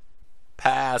 Opponent.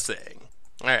 Passing.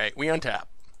 Alright, we untap.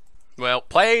 Well,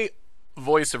 play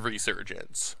Voice of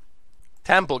Resurgence.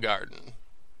 Temple Garden.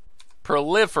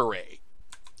 Proliferate.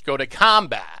 Go to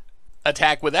combat.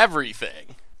 Attack with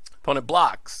everything. Opponent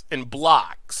blocks and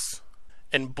blocks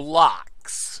and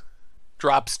blocks.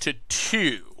 Drops to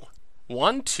 2.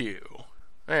 1, 2.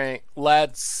 Alright,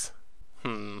 let's...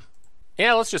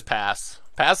 Yeah, let's just pass.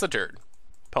 Pass the turn.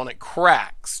 Opponent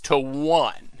cracks to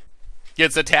 1.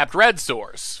 Gets a tapped red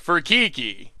source for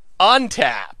Kiki.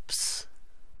 Untaps.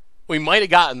 We might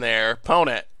have gotten there.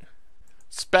 Opponent.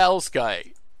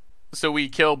 Spellskite. So we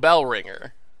kill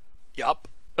Bellringer. Yup.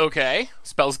 Okay.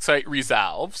 Spellskite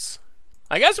resolves.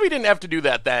 I guess we didn't have to do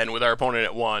that then with our opponent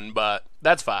at 1, but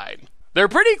that's fine. They're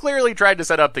pretty clearly tried to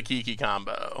set up the Kiki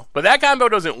combo. But that combo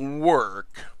doesn't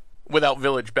work without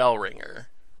Village Bellringer.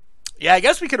 Yeah, I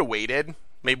guess we could have waited.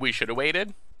 Maybe we should have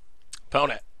waited.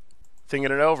 Opponent.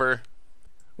 Thinking it over.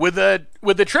 With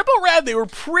the triple red, they were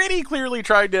pretty clearly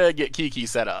trying to get Kiki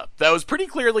set up. That was pretty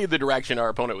clearly the direction our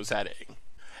opponent was heading.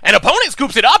 And opponent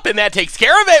scoops it up, and that takes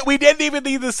care of it. We didn't even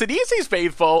need the Sidisi's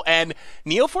Faithful, and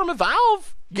Neoform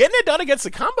Evolve getting it done against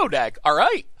the combo deck. All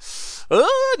right.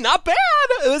 Not bad.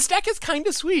 This deck is kind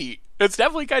of sweet. It's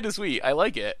definitely kind of sweet. I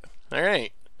like it. All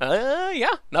right.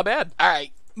 Yeah, not bad. All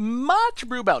right. Much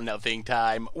brew about nothing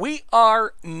time. We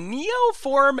are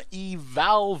Neoform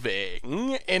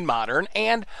evolving in Modern,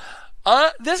 and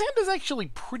this hand is actually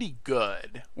pretty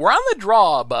good. We're on the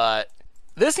draw, but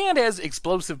this hand has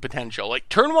explosive potential. Like,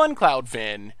 turn 1,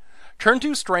 Cloudfin. Turn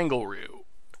 2, Strangleroot.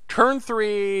 Turn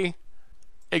 3,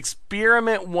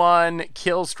 Experiment 1,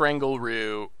 kill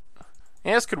Strangleroot.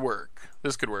 Yeah, this could work.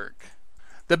 This could work.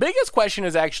 The biggest question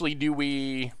is actually, do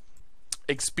we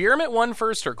Experiment 1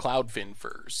 first or Cloudfin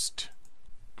first?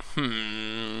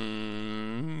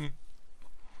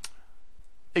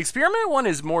 Experiment 1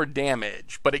 is more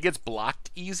damage, but it gets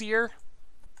blocked easier.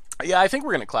 Yeah, I think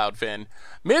we're going to Cloudfin.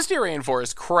 Misty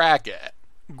Rainforest, crack it.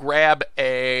 Grab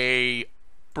a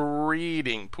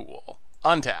Breeding Pool.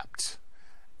 Untapped.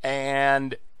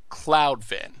 And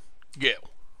Cloudfin. Go.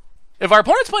 If our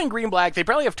opponent's playing green-black, they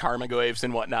probably have Tarmogoyfs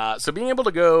and whatnot, so being able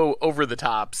to go over the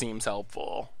top seems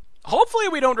helpful. Hopefully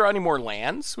we don't draw any more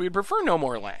lands. We'd prefer no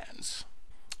more lands.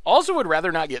 Also would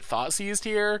rather not get Thought Seized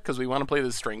here, because we want to play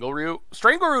this Strangleroot.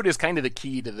 Strangleroot is kind of the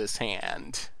key to this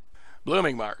hand.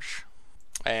 Blooming Marsh.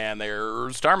 And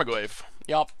there's Tarmogoyf.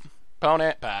 Yup.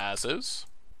 Opponent passes.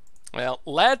 Well,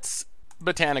 let's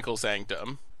Botanical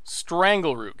Sanctum.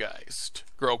 Strangleroot Geist.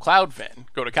 Grow Cloudfin.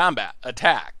 Go to combat.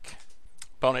 Attack.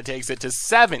 Opponent takes it to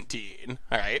 17.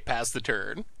 Alright, pass the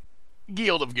turn.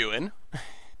 Guild of Gwyn.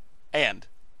 And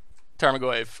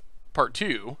Tarmogoyf Part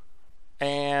 2.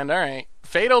 And, alright,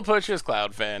 Fatal pushes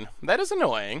Cloudfin. That is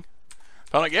annoying.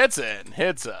 Opponent gets in.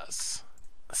 Hits us.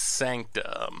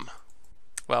 Sanctum.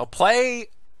 Well, play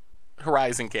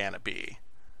Horizon Canopy.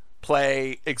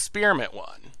 Play Experiment 1.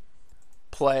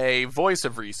 Play Voice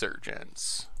of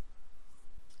Resurgence.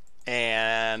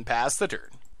 And pass the turn.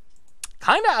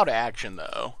 Kind of out of action,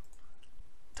 though.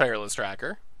 Tireless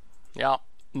Tracker. Yep.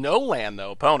 No land,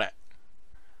 though. Opponent.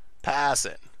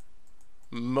 Passing.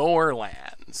 More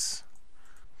lands.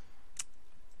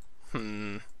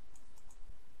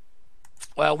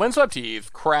 Well, Windswept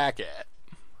Heath. Crack it.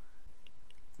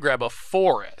 Grab a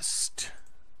Forest.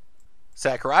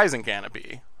 Sack Horizon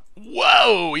Canopy.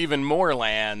 Whoa! Even more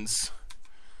lands.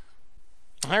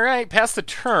 Alright, pass the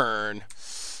turn.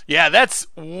 Yeah, that's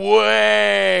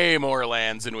way more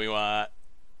lands than we want.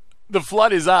 The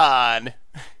Flood is on.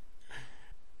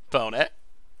 Opponent.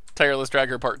 Tireless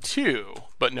Tracker Part 2,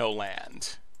 but no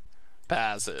land.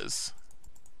 Passes.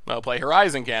 I'll play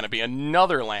Horizon Canopy,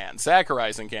 another land. Sack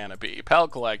Horizon Canopy.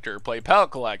 Pelt Collector, play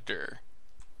Pelt Collector.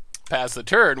 Pass the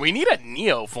turn. We need a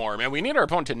Neoform, and we need our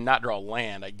opponent to not draw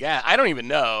land, I guess. I don't even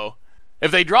know.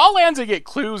 If they draw lands, they get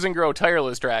clues and grow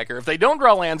Tireless Tracker. If they don't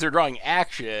draw lands, they're drawing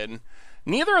action.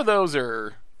 Neither of those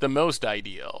are the most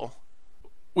ideal.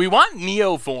 We want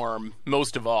Neoform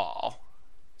most of all.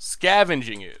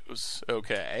 Scavenging Ooze.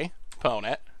 Okay.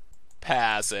 Opponent.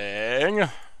 Passing.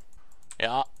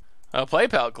 Yeah. I'll play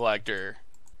Pelt Collector.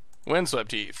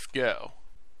 Windswept Heath. Go.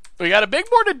 We got a big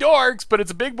board of dorks, but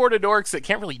it's a big board of dorks that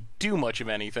can't really do much of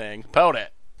anything. Opponent.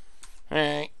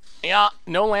 Alright. Yeah.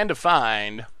 No land to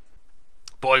find.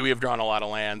 Boy, we have drawn a lot of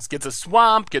lands. Gets a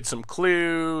swamp. Gets some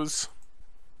clues.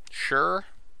 Sure.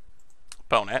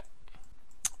 Opponent.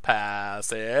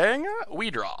 Passing. We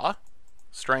draw.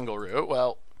 Strangleroot.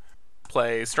 Well,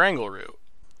 play Strangleroot.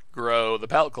 Grow the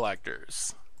Pelt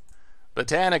Collectors.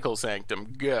 Botanical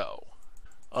Sanctum. Go.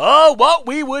 Oh, what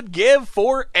we would give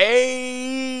for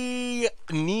a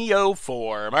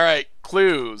Neoform. Alright,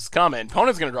 clues coming.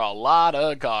 Opponent's going to draw a lot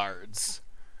of cards.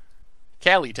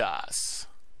 Kalitas.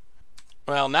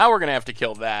 Well, now we're going to have to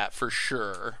kill that for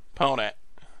sure. Opponent.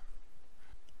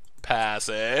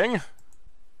 Passing.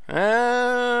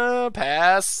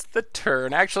 Pass the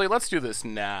turn. Actually, let's do this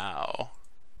now.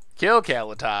 Kill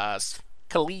Kalitas.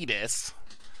 Kalitas.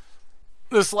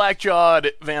 The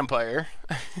slack-jawed vampire.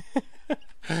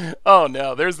 Oh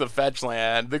no, there's the fetch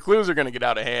land. The clues are going to get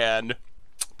out of hand.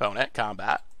 Opponent,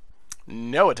 combat.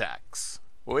 No attacks.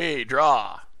 We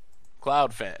draw.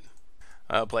 Cloudfin.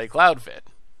 I'll play Cloudfin.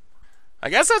 I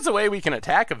guess that's the way we can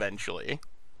attack eventually.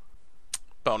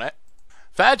 Opponent.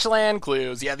 Fetch land,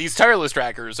 clues. Yeah, these Tireless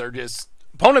Trackers are just...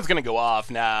 Opponent's going to go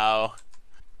off now.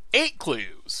 8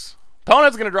 clues.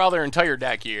 Opponent's going to draw their entire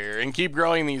deck here and keep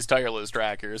growing these Tireless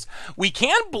Trackers. We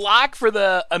can block for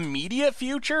the immediate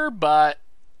future, but...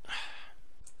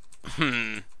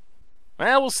 Well,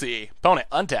 we'll see. Opponent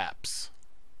untaps.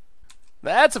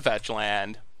 That's a fetch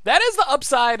land. That is the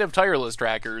upside of Tireless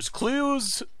Trackers.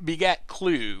 Clues beget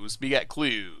clues beget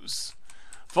clues.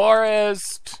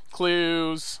 Forest,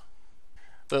 clues.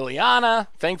 Liliana,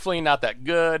 thankfully not that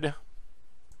good.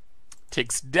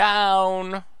 Ticks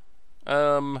down.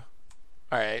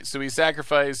 Alright, so we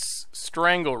sacrifice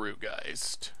Strangleroot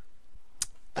Geist.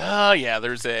 Oh, yeah,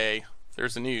 there's a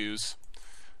news.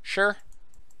 Sure.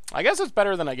 I guess it's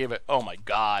better than I gave it. Oh, my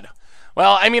God.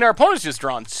 Well, I mean, our opponent's just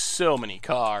drawn so many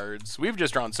cards. We've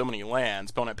just drawn so many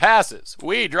lands. Opponent passes.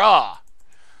 We draw.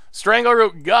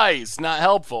 Strangleroot Geist, not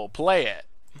helpful. Play it.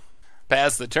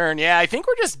 Pass the turn. Yeah, I think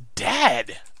we're just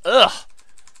dead. Ugh.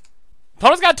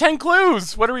 Opponent's got 10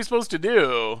 clues. What are we supposed to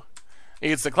do?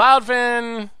 It's the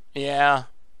Cloudfin. Yeah.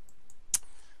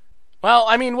 Well,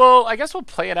 I mean, I guess we'll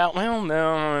play it out. Well,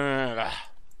 no.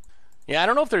 Yeah, I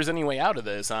don't know if there's any way out of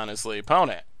this, honestly.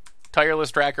 Opponent.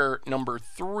 Tireless Tracker number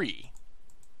 3.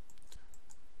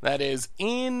 That is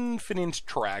Infinite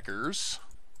Trackers.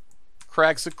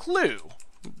 Cracks a clue.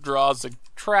 Draws the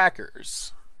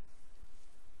trackers.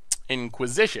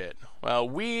 Inquisition. Well,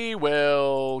 we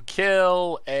will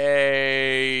kill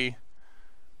a...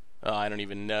 Oh, I don't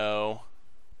even know.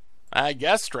 I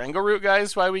guess Strangleroot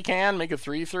Geist while we can. Make a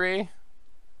 3/3.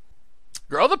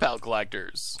 Grow the Pelt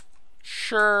Collectors.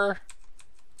 Sure.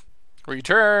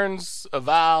 Returns.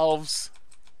 Evolves.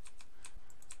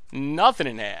 Nothing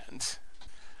in hand.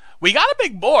 We got a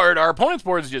big board. Our opponent's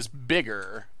board is just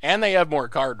bigger. And they have more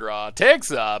card draw.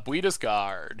 Takes up. We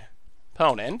discard.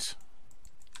 Opponent.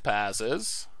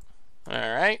 Passes.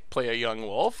 Alright. Play a Young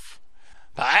Wolf.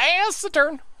 Pass the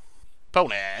turn.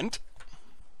 Opponent.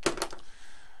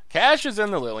 Cash is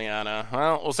in the Liliana.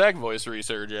 Well, we'll sack Voice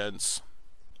Resurgence.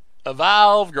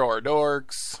 Evolve. Grow our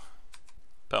Dorks.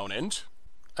 Opponent.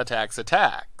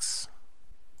 Attacks.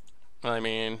 I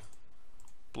mean,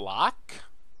 block?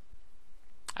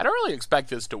 I don't really expect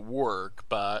this to work,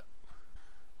 but...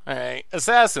 Alright,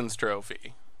 Assassin's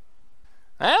Trophy.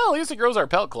 Well, at least it grows our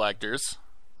Pelt Collectors.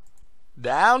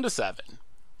 Down to 7.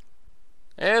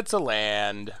 It's a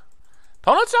land.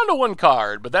 Opponent's down to 1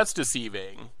 card, but that's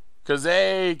deceiving. Because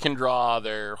they can draw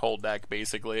their whole deck,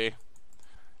 basically.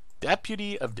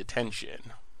 Deputy of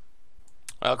Detention.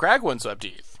 Well, crack Windswept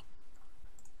Heath.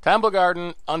 Temple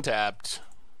Garden, untapped.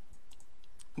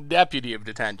 Deputy of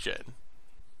Detention.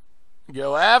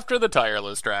 Go after the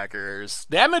Tireless Trackers.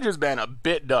 Damage has been a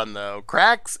bit done, though.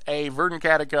 Cracks a Verdant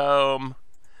Catacomb.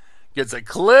 Gets a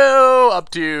clue up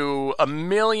to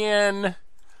 1,000,000.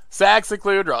 Sacks a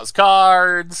clue, draws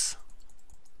cards.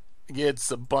 Gets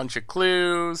a bunch of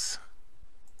clues.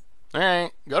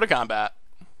 Alright, go to combat.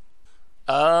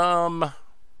 Can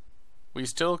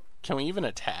we even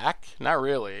attack? Not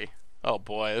really. Oh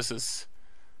boy, this is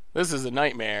a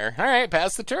nightmare. Alright,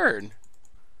 pass the turn.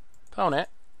 Opponent,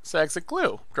 sacks a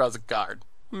clue, draws a card.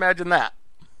 Imagine that.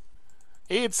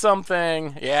 Eat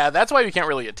something. Yeah, that's why we can't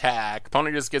really attack.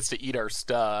 Opponent just gets to eat our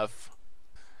stuff.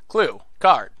 Clue,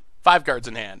 card, 5 cards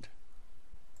in hand.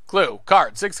 Clue,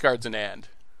 card, 6 cards in hand.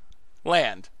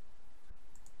 Land.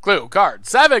 Clue, card,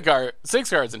 6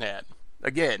 cards in hand.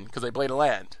 Again, because I played a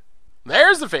land.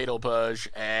 There's the Fatal Push,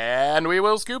 and we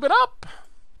will scoop it up.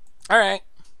 Alright.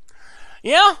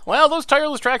 Yeah, well, those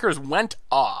Tireless Trackers went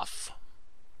off.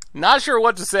 Not sure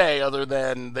what to say other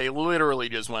than they literally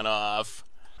just went off.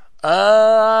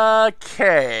 Okay,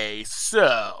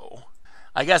 so...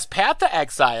 I guess Path to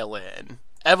Exile in.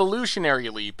 Evolutionary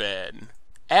Leap in.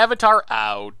 Avatar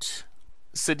out.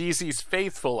 Sidisi's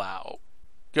Faithful out.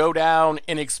 Go down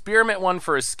and Experiment 1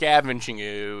 for a Scavenging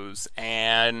Ooze.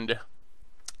 And...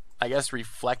 I guess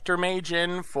Reflector Mage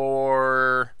in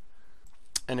for...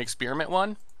 an Experiment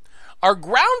 1. Our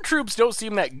ground troops don't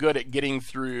seem that good at getting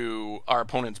through our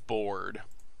opponent's board.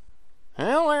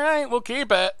 Well, alright, we'll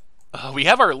keep it. We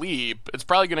have our leap. It's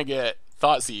probably going to get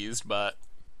Thought Seized, but...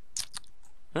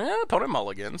 opponent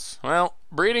mulligans. Well,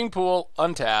 Breeding Pool,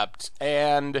 untapped,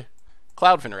 and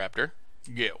Cloudfin Raptor.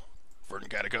 Go.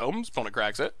 Verdant Catacombs, opponent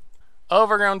cracks it.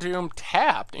 Overground Tomb,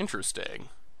 tapped. Interesting.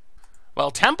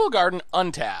 Well, Temple Garden,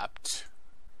 untapped.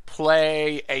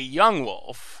 Play a Young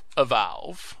Wolf,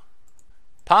 evolve.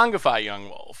 Pongify Young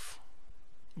Wolf.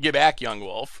 Get back Young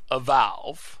Wolf,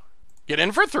 evolve. Get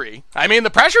in for 3. I mean, the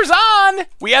pressure's on!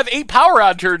 We have 8 power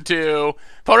on turn 2.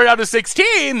 Opponent down to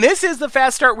 16. This is the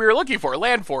fast start we were looking for.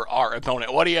 Land for our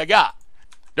opponent. What do you got?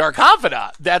 Dark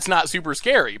Confidant. That's not super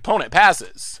scary. Opponent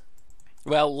passes.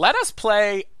 Well, let us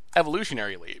play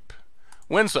Evolutionary Leap.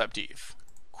 Windswept Heath.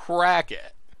 Crack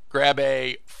it. Grab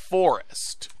a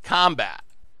Forest. Combat.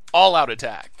 All-out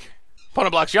attack.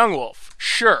 Opponent blocks Young Wolf.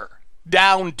 Sure.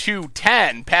 Down to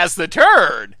 10. Pass the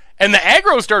turn. And the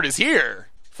aggro start is here.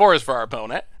 Forest for our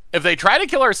opponent. If they try to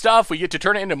kill our stuff, we get to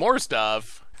turn it into more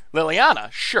stuff.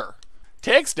 Liliana. Sure.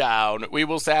 Takes down. We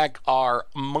will sack our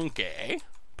Monkey.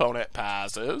 Opponent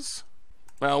passes.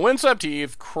 Well, Windswept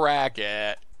Heath. Crack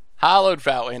it. Hallowed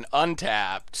Fountain.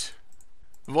 Untapped.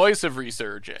 Voice of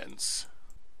Resurgence.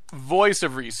 Voice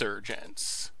of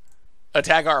Resurgence.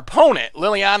 Attack our opponent.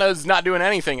 Liliana's not doing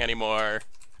anything anymore.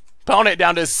 Opponent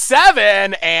down to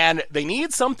 7, and they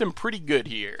need something pretty good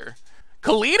here.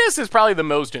 Kalitas is probably the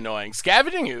most annoying.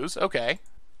 Scavenging Ooze, okay.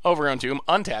 Overgrown Tomb,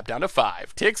 untap down to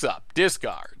 5. Ticks up,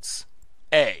 discards.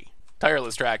 A.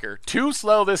 Tireless Tracker, too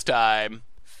slow this time.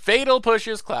 Fatal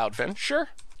pushes Cloudfin, sure.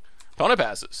 Opponent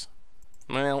passes.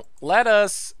 Well, let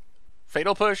us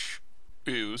Fatal Push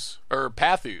Ooze, or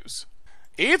Path Ooze.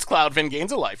 Eats Cloudfin,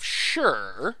 gains a life,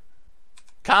 sure.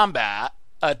 Combat,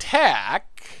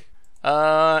 attack.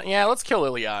 Yeah, let's kill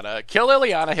Liliana. Kill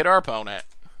Liliana, hit our opponent.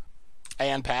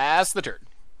 And pass the turn.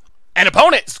 And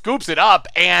opponent scoops it up,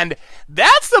 and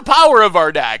that's the power of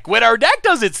our deck. When our deck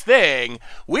does its thing,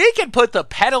 we can put the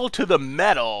pedal to the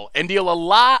metal and deal a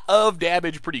lot of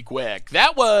damage pretty quick.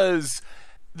 That was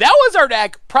our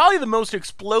deck, probably the most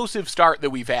explosive start that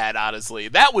we've had, honestly.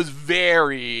 That was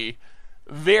very,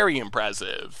 very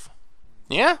impressive.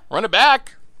 Yeah, run it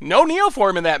back. No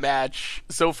Neoform in that match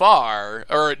so far.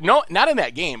 Or, no, not in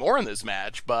that game or in this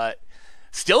match, but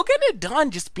still getting it done,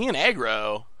 just being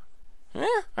aggro.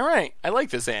 Alright, I like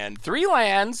this hand. 3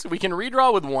 lands, we can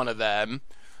redraw with one of them.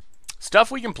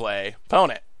 Stuff we can play.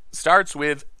 Opponent starts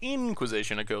with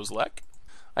Inquisition of Kozilek.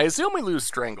 I assume we lose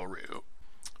Strangleroot,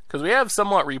 because we have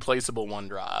somewhat replaceable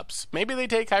 1-drops. Maybe they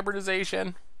take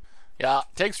Hybridization? Yeah,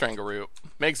 take Strangleroot.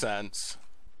 Makes sense.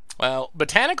 Well,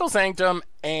 Botanical Sanctum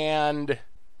and...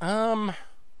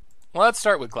 let's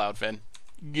start with Cloudfin.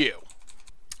 Go.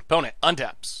 Opponent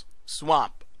untaps.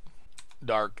 Swamp.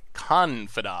 Dark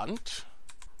Confidant.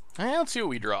 Let's see what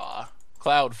we draw.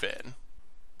 Cloudfin.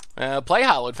 Play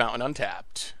Hallowed Fountain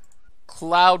untapped.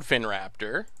 Cloudfin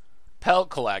Raptor. Pelt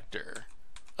Collector.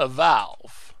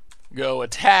 Evolve. Go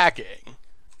attacking.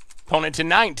 Opponent to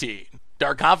 19.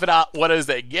 Dark Confidant, what does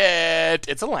they get?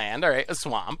 It's a land, alright, a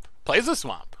swamp. Plays a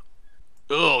swamp.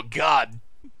 Oh, God.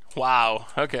 Wow,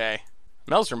 okay.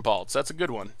 Maelstrom Pulse, that's a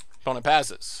good one. Opponent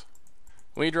passes.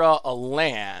 We draw a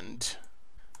land.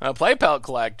 Play Pelt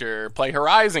Collector. Play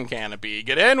Horizon Canopy.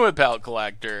 Get in with Pelt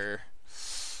Collector.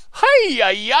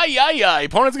 Hi-yi-yi-yi-yi.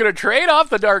 Opponent's going to trade off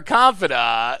the Dark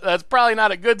Confidant. That's probably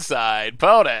not a good side.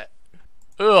 Opponent.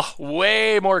 Ugh,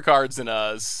 way more cards than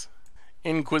us.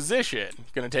 Inquisition.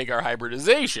 Going to take our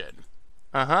Hybridization.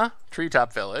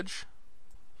 Treetop Village.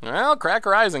 Well, crack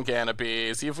Horizon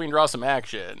Canopy. See if we can draw some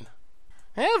action.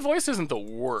 Voice isn't the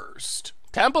worst.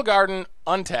 Temple Garden,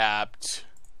 untapped.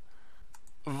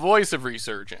 Voice of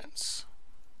Resurgence.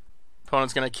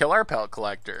 Opponent's going to kill our Pelt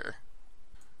Collector.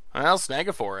 Well, snag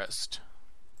a forest.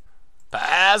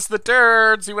 Pass the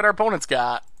turn. See what our opponent's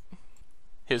got.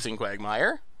 Hissing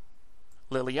Quagmire.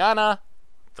 Liliana.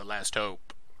 The Last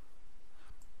Hope.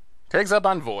 Takes up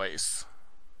on Voice.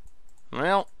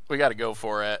 Well, we got to go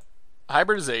for it.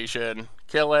 Hybridization.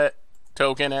 Kill it.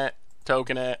 Token it.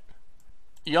 Token it.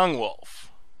 Young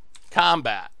Wolf.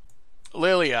 Combat.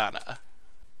 Liliana.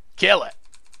 Kill it.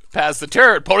 Pass the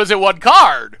turn. Opponent's at 1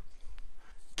 card.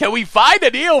 Can we find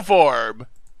a Neoform?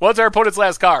 What's our opponent's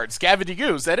last card? Scavenging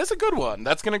Ooze. That is a good one.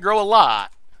 That's going to grow a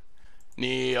lot.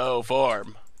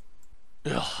 Neoform.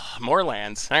 Ugh, more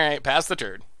lands. Alright, pass the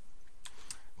turn.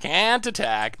 Can't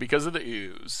attack because of the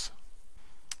Ooze.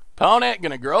 Opponent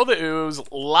going to grow the Ooze.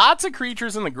 Lots of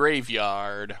creatures in the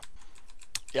graveyard.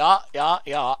 Yeah.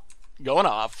 Going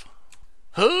off.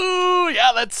 Ooh,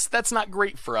 yeah, that's not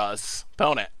great for us.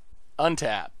 Opponent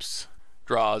untaps.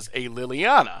 Draws a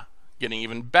Liliana. Getting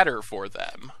even better for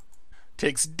them.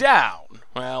 Takes down.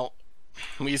 Well,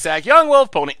 we sack Young Wolf.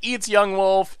 Opponent eats Young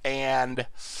Wolf. And...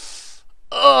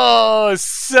 oh,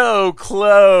 so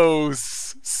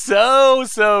close.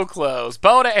 So close.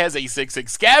 Opponent has a 6/6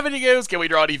 Scavenging Ooze. Can we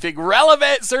draw anything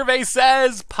relevant? Survey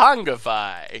says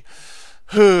Pongify.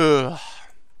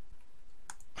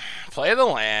 Play the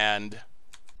land.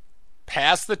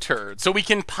 Pass the turn. So we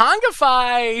can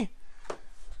Pongify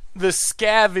the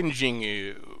Scavenging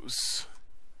Ooze.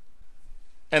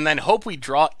 And then hope we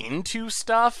draw into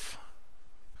stuff?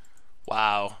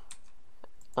 Wow.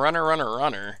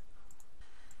 Runner.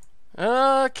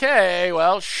 Okay,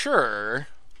 well, sure.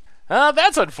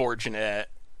 That's unfortunate.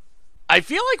 I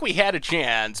feel like we had a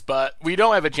chance, but we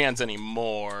don't have a chance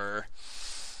anymore.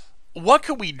 What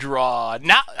could we draw?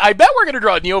 Now, I bet we're going to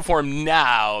draw a Neoform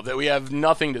now that we have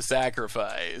nothing to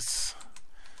sacrifice.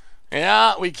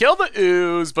 Yeah, we kill the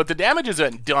Ooze, but the damage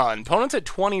isn't done. Opponent's at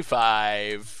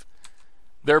 25.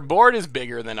 Their board is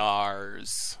bigger than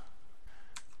ours.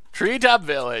 Treetop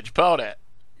Village. Opponent.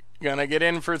 Gonna get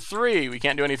in for 3. We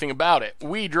can't do anything about it.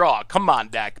 We draw. Come on,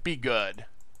 deck. Be good.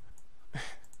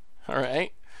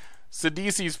 Alright.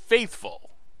 Sidisi's Faithful.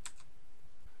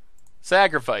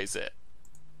 Sacrifice it.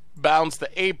 Bounce the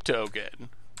Ape token.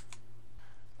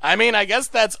 I mean, I guess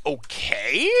that's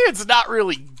okay. It's not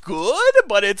really good,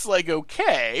 but it's like,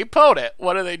 okay. Opponent,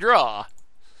 what do they draw?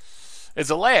 It's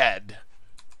a land.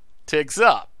 Ticks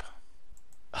up.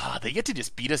 Oh, they get to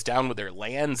just beat us down with their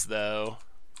lands, though.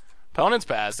 Opponent's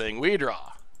passing. We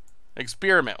draw.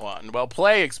 Experiment 1. Well,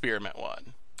 play Experiment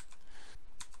 1.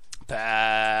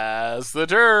 Pass the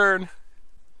turn.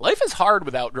 Life is hard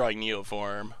without drawing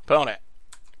Neoform. Opponent.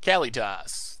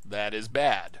 Kalitas. That is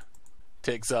bad.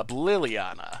 Takes up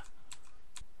Liliana.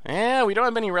 Yeah, we don't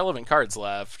have many relevant cards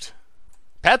left.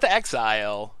 Path to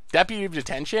Exile. Deputy of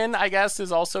Detention, I guess,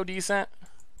 is also decent.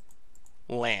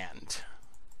 Land.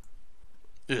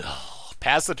 Ugh.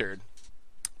 Pass the turn.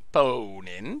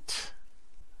 Opponent.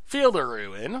 Field of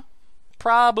Ruin.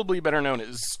 Probably better known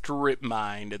as Strip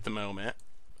Mind at the moment.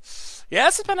 Yeah,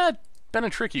 this has been a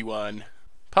tricky one.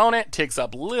 Opponent takes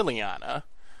up Liliana.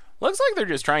 Looks like they're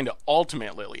just trying to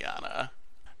ultimate Liliana.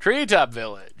 Treetop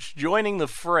Village, joining the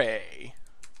fray.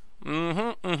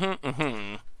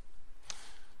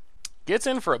 Gets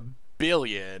in for $1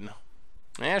 billion.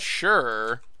 Yeah,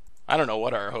 sure. I don't know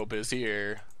what our hope is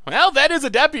here. Well, that is a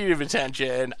Deputy of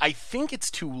Detention. I think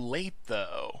it's too late,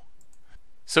 though.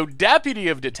 So, Deputy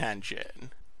of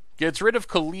Detention gets rid of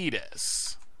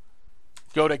Kalitas.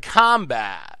 Go to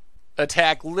combat.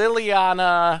 Attack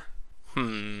Liliana.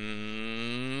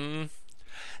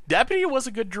 Deputy was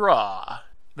a good draw.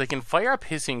 They can fire up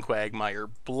Hissing Quagmire,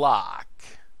 block.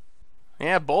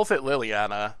 Yeah, both at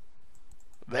Liliana.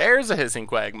 There's a Hissing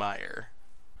Quagmire.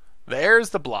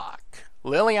 There's the block.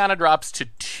 Liliana drops to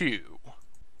 2.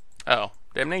 Oh,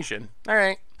 damnation.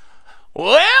 Alright.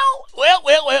 Well.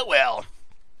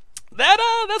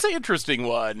 That's an interesting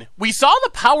one. We saw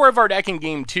the power of our deck in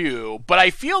game 2, but I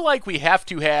feel like we have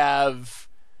to have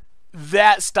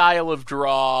that style of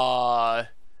draw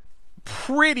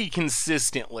pretty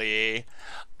consistently.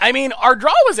 I mean, our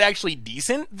draw was actually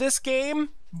decent this game,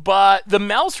 but the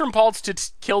Maelstrom Pulse to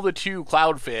kill the 2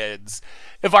 Cloudfids,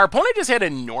 if our opponent just had a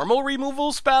normal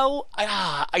removal spell,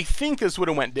 I think this would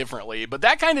have went differently, but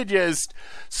that kind of just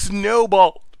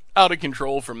snowballed out of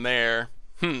control from there.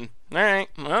 Alright,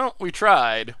 well, we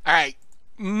tried. Alright,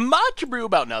 much Abrew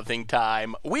about nothing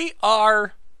time. We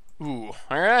are...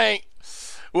 alright.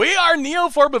 We are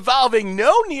Neoform evolving.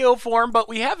 No Neoform, but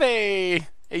we have a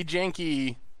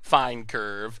janky fine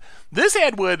curve. This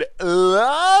hand would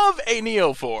love a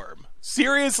Neoform.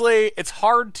 Seriously, it's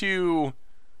hard to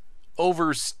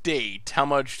overstate how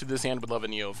much this hand would love a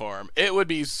Neoform. It would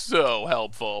be so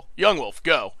helpful. Young Wolf,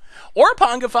 go. Or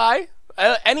Pongify.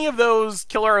 Any of those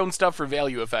kill our own stuff for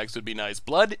value effects would be nice.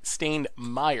 Blood-Stained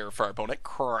Mire for our opponent.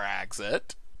 Cracks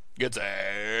it. Gets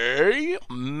a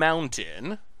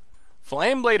Mountain.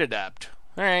 Flameblade Adept.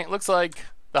 Alright, looks like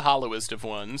the hollowest of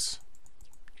ones.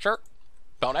 Sure.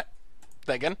 Opponent.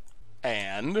 Thinking.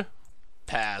 And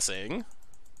passing.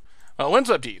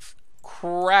 Windswept Teeth.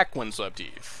 Crack Windswept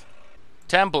Teeth.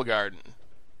 Temple Garden.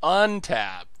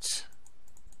 Untapped.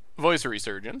 Voice of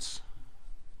Resurgence.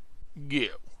 Go.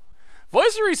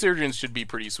 Voice of Resurgence should be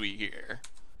pretty sweet here.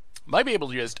 Might be able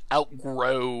to just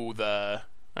outgrow the...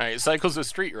 Alright, Cycles of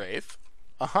Street Wraith.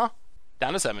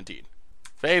 Down to 17.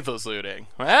 Faithless Looting.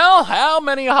 Well, how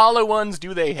many hollow ones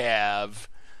do they have?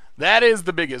 That is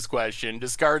the biggest question.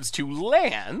 Discards 2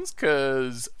 lands,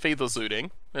 because Faithless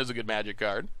Looting is a good magic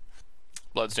card.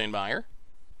 Bloodstained Mire.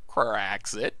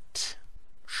 Cracks it.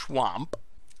 Schwamp.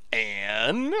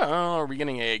 And, are we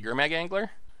getting a Grimag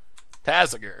Angler?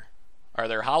 Tassiger. Are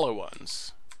there hollow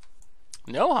ones?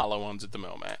 No hollow ones at the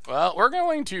moment. Well, we're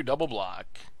going to double block.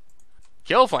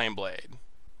 Kill Flameblade.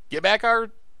 Get back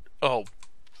our... Oh.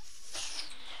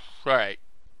 Alright.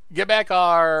 Get back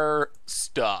our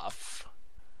stuff.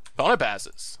 Opponent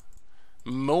passes.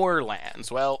 More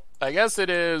lands. Well, I guess it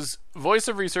is Voice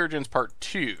of Resurgence Part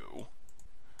 2.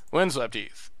 Windswept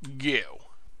Teeth. Go.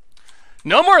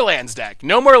 No more lands, deck.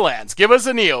 No more lands. Give us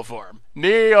a Neoform.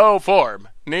 Neoform.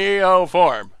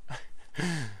 Neoform.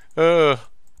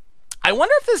 I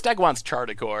wonder if this deck wants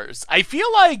Charticores. I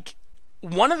feel like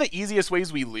one of the easiest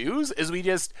ways we lose is we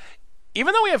just,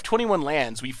 even though we have 21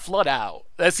 lands, we flood out.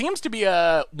 That seems to be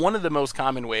one of the most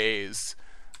common ways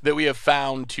that we have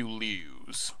found to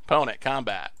lose. Opponent,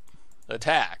 combat,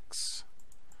 attacks.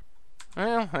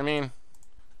 Well, I mean,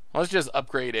 let's just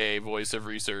upgrade a Voice of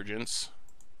Resurgence.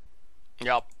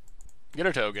 Yup. Get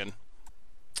a token.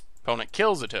 Opponent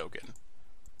kills a token.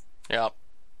 Yup.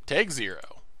 Take 0.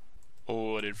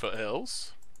 Wooded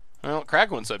Foothills. Well,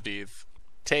 crack Windswept Teeth.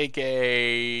 Take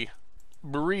a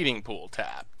Breeding Pool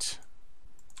tapped.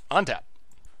 Untap.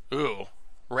 Ooh.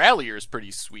 Rallier's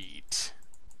pretty sweet.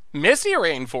 Misty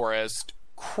Rainforest.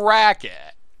 Crack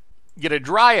it. Get a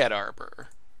Dryad Arbor.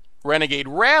 Renegade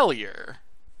Rallier.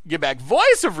 Get back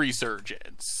Voice of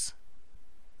Resurgence.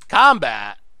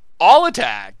 Combat. All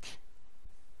attack.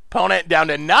 Opponent down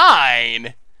to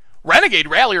 9. Renegade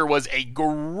Rallier was a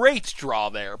great draw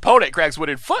there. Opponent cracks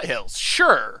Wooded Foothills.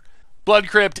 Sure. Blood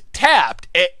Crypt tapped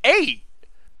at 8.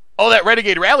 Oh, that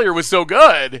Renegade Rallier was so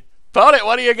good. Opponent,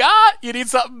 what do you got? You need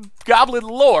some Goblin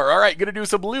Lore. All right, gonna do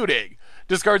some looting.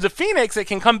 Discards a Phoenix. It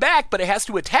can come back, but it has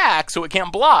to attack, so it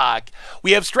can't block.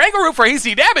 We have Strangleroot for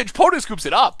hasty damage. Opponent scoops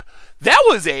it up. That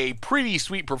was a pretty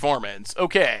sweet performance.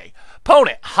 Okay.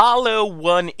 Opponent, hollow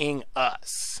one-ing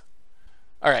us.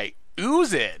 All right,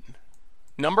 Ooze in.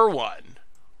 Number 1.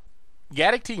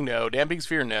 Gaddock Teeg, no. Damping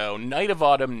Sphere, no. Knight of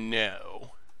Autumn,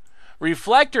 no.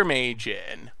 Reflector Mage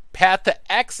in. Path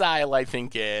to Exile, I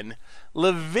think, in.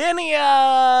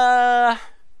 Lavinia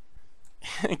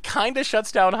kind of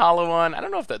shuts down Hollow One. I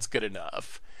don't know if that's good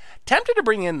enough. Tempted to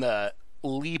bring in the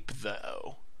Leap,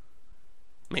 though.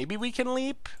 Maybe we can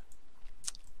Leap?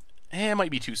 It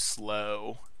might be too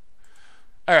slow.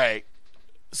 All right.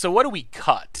 So what do we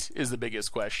cut is the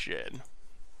biggest question.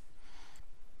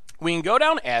 We can go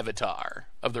down Avatar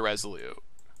of the Resolute.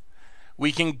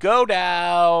 We can go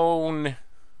down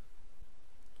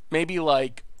maybe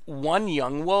like 1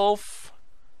 Young Wolf,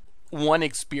 1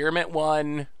 Experiment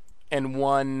 1, and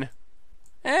 1...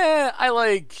 I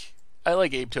like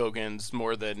Ape Tokens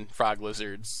more than Frog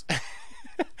Lizards.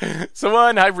 So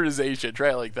 1 Hybridization,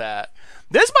 try it like that.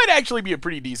 This might actually be a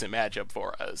pretty decent matchup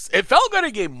for us. It felt good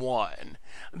at game 1.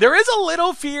 There is a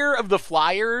little fear of the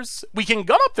Flyers. We can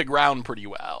gun up the ground pretty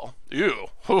well. Ooh.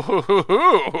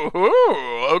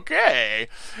 Okay.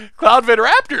 Cloudfin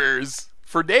Raptors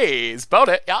for days.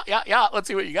 Opponent. Yeah. Let's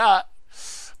see what you got.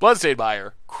 Bloodstained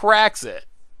Buyer. Cracks it.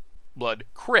 Blood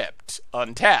Crypt.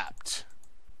 Untapped.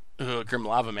 Ugh, Grim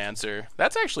Lavamancer.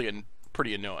 That's actually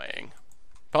pretty annoying.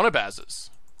 Opponent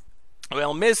passes.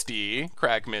 Well, Misty.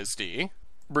 Crack Misty.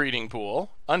 Breeding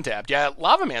Pool. Untapped. Yeah,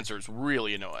 Lavamancer's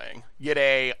really annoying. Get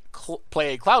a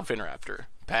play a Cloudfin Raptor.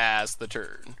 Pass the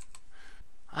turn.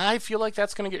 I feel like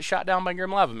that's going to get shot down by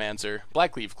Grim Lavamancer.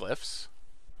 Blackleaf Cliffs.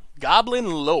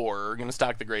 Goblin Lore. Going to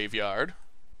stock the graveyard.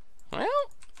 Well,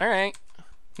 alright.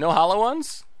 No hollow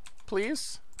ones?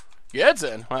 Please? Gets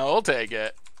in. Well, we'll take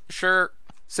it. Sure.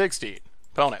 16.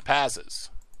 Opponent passes.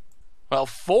 Well,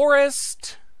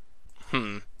 Forest.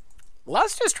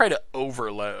 Let's just try to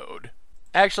overload.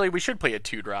 Actually, we should play a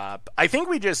 2-drop. I think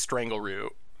we just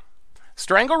Strangleroot.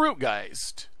 Strangleroot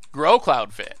Geist. Grow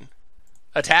Cloudfin.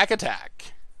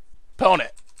 Attack.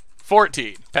 Opponent.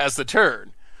 14. Pass the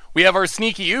turn. We have our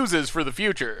sneaky oozes for the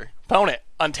future. Opponent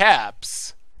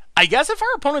untaps. I guess if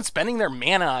our opponent's spending their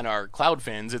mana on our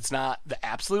Cloudfins, it's not the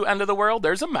absolute end of the world.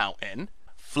 There's a mountain.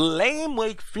 Flame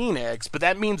Wake Phoenix, but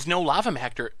that means no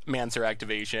Lavamancer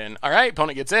activation. All right,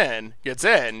 opponent gets in.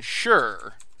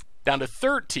 Sure. Down to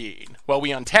 13. Well, we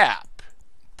untap.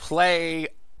 Play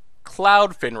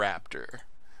Cloudfin Raptor.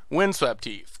 Windswept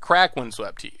Teeth. Crack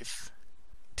Windswept Teeth.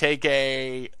 Take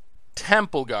a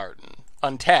Temple Garden.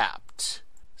 Untapped.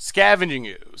 Scavenging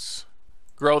Ooze.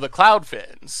 Grow the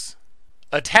Cloudfins.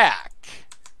 Attack.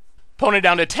 Opponent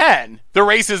down to 10. The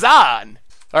race is on.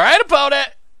 All right, opponent.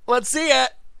 Let's see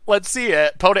it.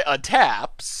 Opponent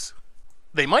untaps.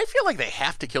 They might feel like they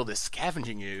have to kill this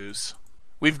Scavenging Ooze.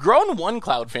 We've grown 1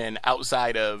 Cloudfin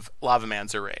outside of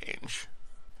Lavamancer range.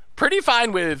 Pretty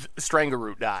fine with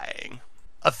Strangleroot dying.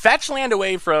 A fetch land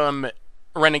away from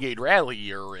Renegade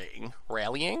Rallying.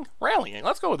 Rallying?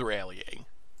 Let's go with Rallying.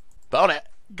 Opponent,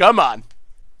 come on.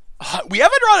 We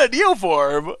haven't drawn a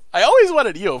Neoform. I always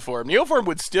wanted Neoform. Neoform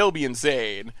would still be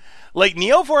insane. Like,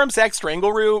 Neoform sack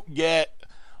Strangleroot, get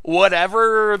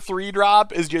whatever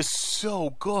 3-drop is just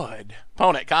so good.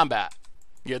 Opponent, combat.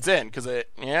 Gets in, because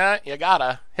you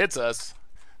gotta. Hits us.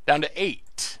 Down to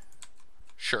 8.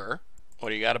 Sure. What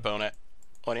do you got, opponent?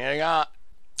 What do you got?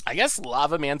 I guess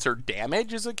Lavamancer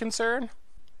damage is a concern.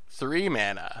 3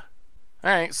 mana.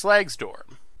 Alright,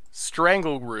 Slagstorm.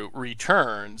 Strangleroot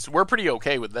returns. We're pretty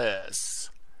okay with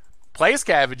this. Play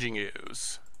Scavenging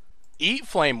Ooze. Eat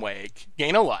Flame Wake.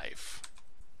 Gain a life.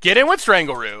 Get in with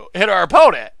Strangleroot. Hit our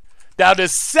opponent. Down to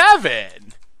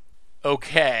 7.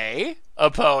 Okay.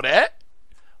 Opponent.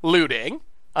 Looting.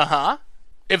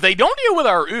 If they don't deal with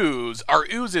our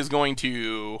Ooze is going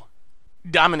to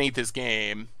dominate this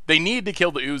game. They need to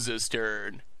kill the Ooze this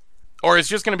turn. Or it's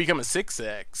just going to become a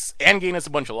 6/6 and gain us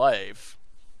a bunch of life.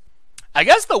 I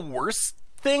guess the worst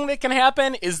thing that can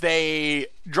happen is they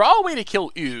draw a way to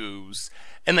kill Ooze,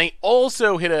 and they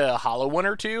also hit a hollow 1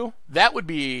 or 2. That would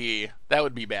be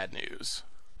bad news.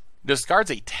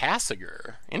 Discards a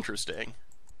Tassiger. Interesting.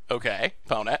 Okay,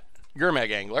 opponent.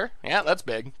 Gurmag Angler. Yeah, that's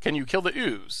big. Can you kill the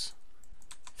Ooze?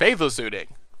 Faithless Looting.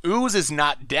 Ooze is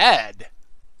not dead.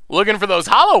 Looking for those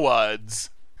hollow ones.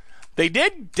 They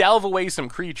did delve away some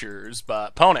creatures, but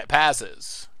opponent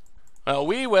passes. Well,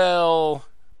 we will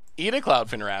eat a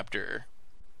Cloudfin Raptor.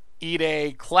 Eat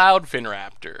a Cloudfin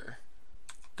Raptor.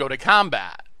 Go to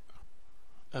combat.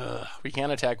 We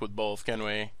can't attack with both, can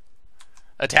we?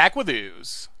 Attack with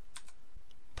Ooze.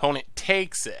 Opponent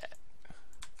takes it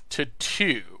to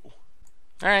 2.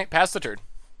 Alright, pass the turn.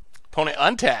 Opponent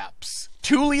untaps.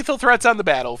 2 lethal threats on the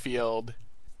battlefield.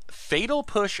 Fatal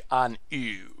Push on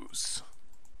Ooze.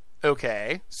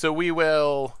 Okay, so we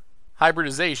will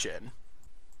hybridization.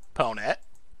 Opponent.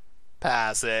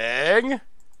 Passing.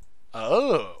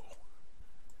 Oh.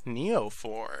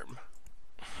 Neoform.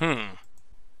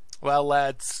 Well,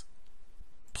 let's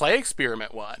play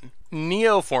Experiment 1.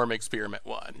 Neoform Experiment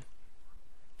 1.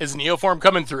 Is Neoform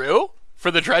coming through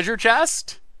for the treasure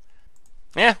chest?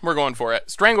 Yeah, we're going for it.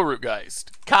 Strangleroot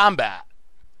Geist. Combat.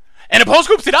 And opponent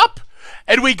scoops it up!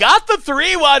 And we got the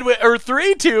 3-1 or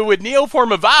 3-2 with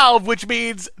Neoform Evolve, which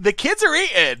means the kids are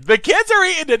eating. The kids are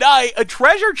eating tonight. A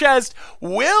treasure chest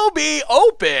will be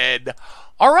open.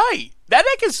 All right. That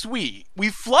deck is sweet. We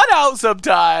flood out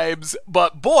sometimes,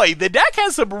 but boy, the deck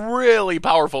has some really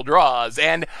powerful draws.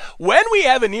 And when we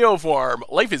have a Neoform,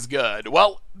 life is good.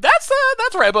 Well, that's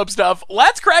wrap-up stuff.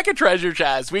 Let's crack a treasure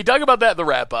chest. We talk about that in the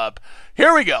wrap-up.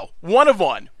 Here we go. 1 of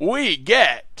 1. We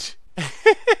get...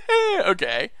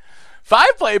 okay. 5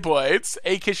 play points,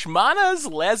 a Kishmana's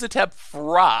Lazotep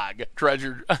Frog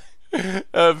treasure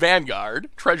Vanguard,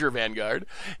 treasure Vanguard,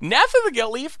 Nath of the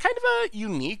Guiltleaf, kind of a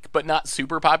unique but not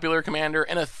super popular commander,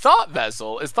 and a Thought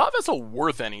Vessel. Is Thought Vessel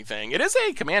worth anything? It is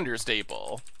a commander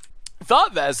staple.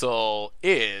 Thought Vessel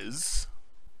is,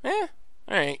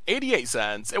 alright, 88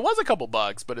 cents. It was a couple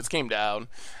bucks, but it's came down.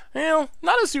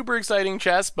 Not a super exciting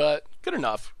chest, but good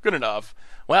enough, good enough.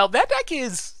 Well, that deck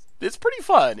is... it's pretty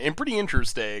fun and pretty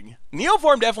interesting.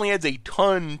 Neoform definitely adds a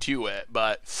ton to it,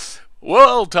 but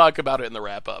we'll talk about it in the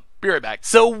wrap-up. Be right back.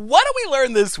 So what do we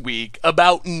learn this week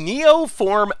about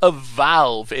Neoform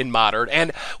Evolve in Modern?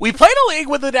 And we played a league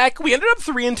with the deck. We ended up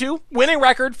 3-2, winning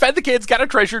record, fed the kids, got a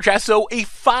treasure chest, so a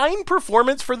fine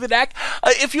performance for the deck.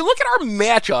 If you look at our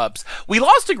matchups, we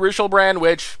lost to Grishelbrand,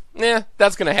 which...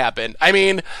 that's going to happen. I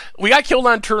mean, we got killed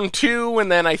on turn 2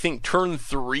 and then I think turn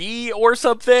 3 or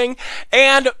something.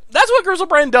 And that's what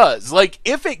Grizzlebrand does. Like,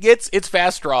 if it gets its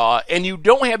fast draw and you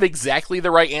don't have exactly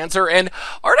the right answer, and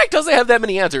our deck doesn't have that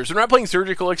many answers. We're not playing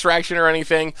Surgical Extraction or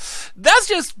anything. That's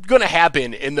just going to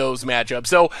happen in those matchups.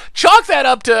 So chalk that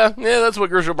up to, that's what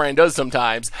Grizzlebrand does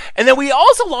sometimes. And then we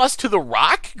also lost to the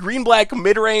Rock, green-black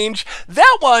mid-range.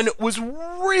 That one was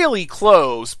really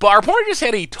close, but our opponent just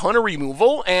had a ton of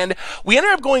removal, and we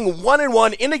ended up going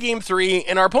 1-1 into game 3,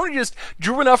 and our opponent just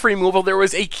drew enough removal. There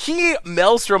was a key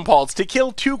Maelstrom Pulse to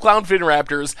kill 2 Cloudfin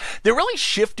Raptors that really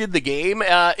shifted the game,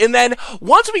 and then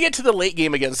once we get to the late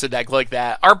game against a deck like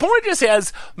that, our opponent just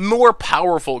has more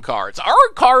powerful cards. Our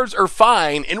cards are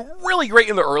fine and really great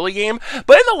in the early game,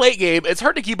 but in the late game, it's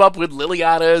hard to keep up with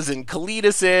Lilianas and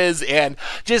Kalidases and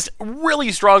just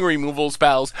really strong removal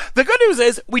spells. The good news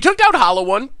is, we took down Hollow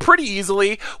One pretty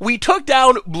easily. We took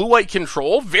down Blue-White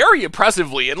Control very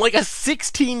impressively in like a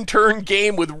 16-turn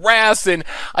game with Ras, and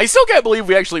I still can't believe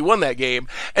we actually won that game.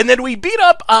 And then we beat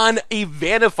up on a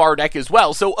Vanifar deck as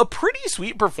well, so a pretty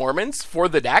sweet performance for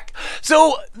the deck.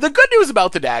 So the good news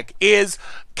about the deck is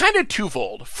kind of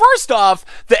twofold. First off,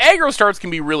 the aggro starts can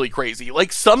be really crazy.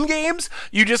 Like, some games,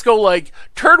 you just go like,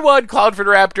 turn 1, Cloudfin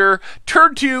Raptor,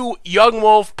 turn 2, Young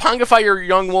Wolf, Pongify your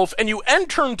Young Wolf, and you end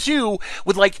turn 2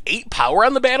 with like 8 power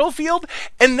on the battlefield,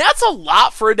 and that's a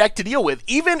lot for a deck to deal with.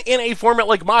 Even in a format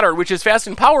like Modern, which is fast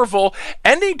and powerful,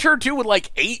 ending turn 2 with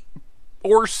like 8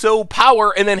 or so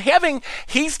power, and then having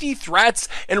hasty threats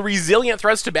and resilient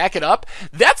threats to back it up,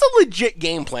 that's a legit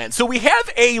game plan. So we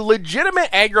have a legitimate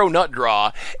aggro nut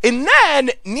draw, and then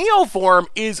Neoform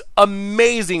is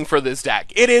amazing for this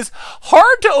deck. It is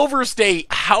hard to overstate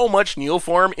how much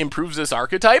Neoform improves this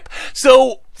archetype.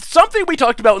 So something we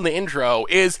talked about in the intro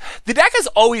is the deck has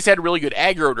always had really good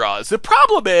aggro draws. The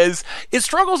problem is, it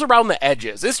struggles around the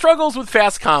edges. It struggles with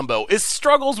fast combo. It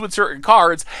struggles with certain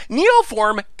cards.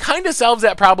 Neoform kind of solves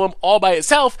that problem all by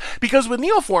itself, because with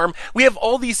Neoform, we have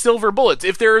all these silver bullets.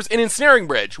 If there's an Ensnaring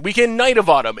Bridge, we can Knight of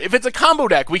Autumn. If it's a combo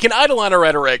deck, we can Eidolon or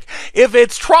Rhetoric. If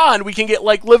it's Tron, we can get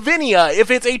like Lavinia.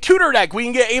 If it's a tutor deck, we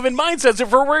can get Aven Mindsets.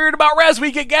 If we're worried about Res,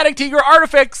 we get Gaddock Tiger,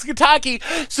 Artifacts, Kataki.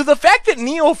 So the fact that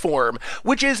Neoform,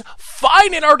 which is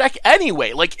fine in our deck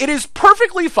anyway, like, it is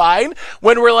perfectly fine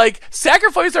when we're like,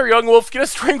 sacrifice our Young Wolf, get a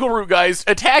Strangleroot, guys,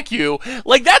 attack you,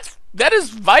 like, that's that is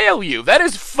value. That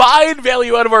is fine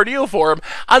value out of our Neoform.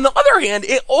 On the other hand,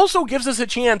 it also gives us a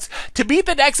chance to beat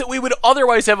the decks that we would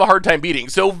otherwise have a hard time beating.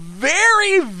 So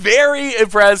very, very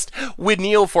impressed with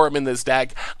Neoform in this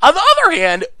deck. On the other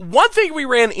hand, one thing we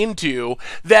ran into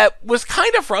that was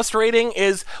kind of frustrating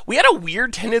is we had a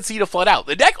weird tendency to flood out.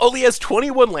 The deck only has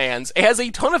 21 lands. It has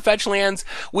a ton of fetch lands,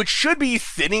 which should be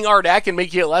thinning our deck and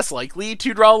making it less likely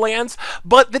to draw lands,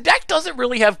 but the deck doesn't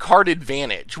really have card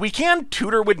advantage. We can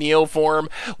tutor with Neoform.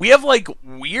 We have like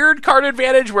weird card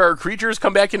advantage where our creatures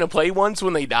come back into play once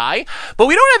when they die, but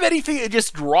we don't have anything that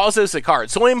just draws us a card.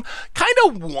 So I'm kind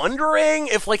of wondering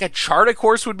if like a Chart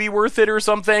Course would be worth it or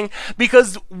something,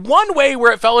 because one way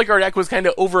where it felt like our deck was kind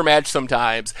of overmatched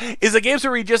sometimes is the games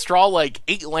where we just draw like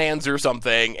 8 lands or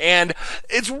something, and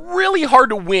it's really hard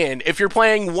to win if you're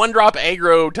playing 1-drop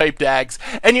aggro type decks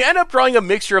and you end up drawing a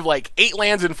mixture of like 8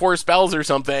 lands and 4 spells or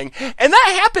something, and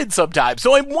that happens sometimes.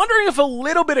 So I'm wondering if a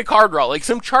little bit of card draw, like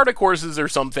some Chart Courses or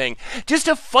something, just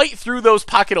to fight through those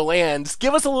pocket of lands,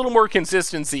 give us a little more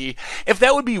consistency, if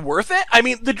that would be worth it. I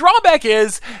mean, the drawback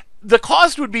is the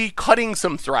cost would be cutting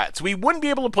some threats. We wouldn't be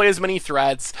able to play as many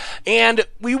threats, and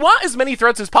we want as many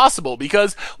threats as possible,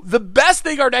 because the best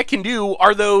thing our deck can do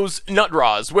are those nut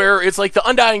draws, where it's like the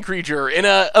Undying creature, and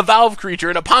a Evolve creature,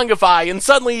 and a Pongify, and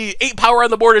suddenly 8 power on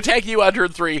the board attacking you on turn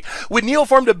 3, with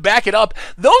Neoform to back it up.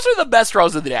 Those are the best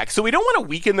draws of the deck, so we don't want to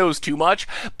weaken those too much,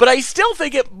 but I still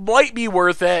think it might be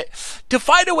worth it to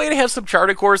find a way to have some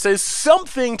Chart Courses,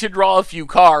 something to draw a few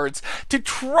cards, to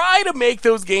try to make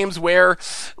those games where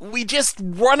we just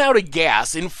run out of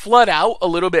gas and flood out a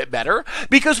little bit better,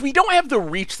 because we don't have the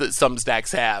reach that some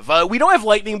decks have. We don't have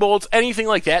lightning bolts, anything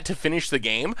like that to finish the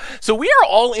game. So we are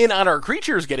all in on our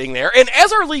creatures getting there. And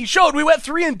as our league showed, we went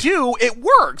 3-2. It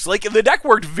works. Like, the deck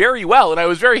worked very well, and I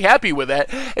was very happy with it,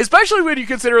 especially when you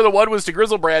consider the one was to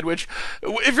Griselbrand, which,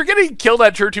 if you're getting killed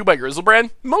on turn 2 by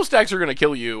Griselbrand, most decks are going to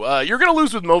kill you. You're going to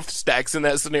lose with most decks in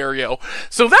that scenario.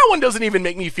 So that one doesn't even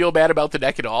make me feel bad about the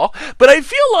deck at all. But I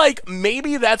feel like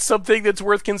maybe that's something that's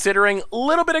worth considering. A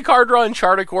little bit of card draw and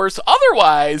Chart Course.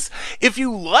 Otherwise, if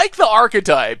you like the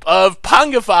archetype of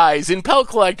Pongifys and Pelt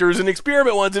Collectors and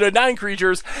Experiment Ones and Undying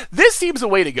creatures, this seems a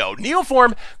way to go.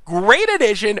 Neoform, great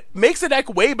addition, makes the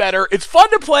deck way better. It's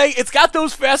fun to play. It's got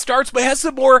those fast starts, but has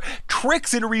some more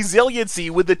tricks and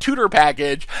resiliency with the tutor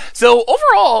package. So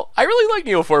overall, I really like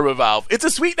Neoform Evolve. It's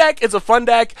a sweet deck. It's a fun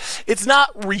deck. It's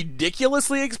not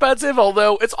ridiculously expensive,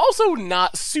 although it's also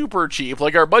not super cheap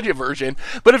like our budget version.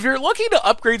 But if you're looking to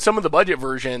upgrade some of the budget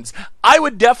versions, I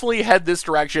would definitely head this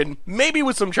direction, maybe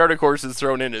with some Chart Courses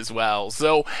thrown in as well.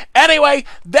 So anyway,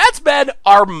 that's been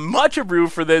our much Abrew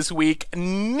for this week.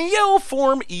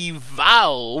 Neoform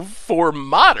Evolve for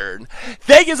Modern.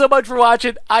 Thank you so much for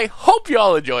watching. I hope you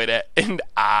all enjoyed it, and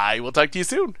I will talk to you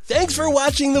soon. Thanks for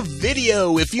watching the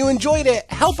video. If you enjoyed it,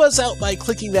 help us out by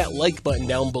clicking that like button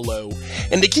down below.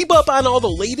 And to keep up on all the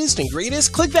latest and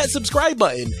greatest, click that subscribe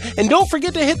button. And don't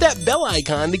forget to hit that bell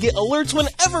icon to get alerts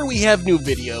whenever we have new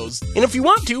videos. And if you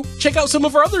want to, check out some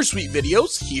of our other sweet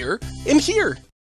videos here and here.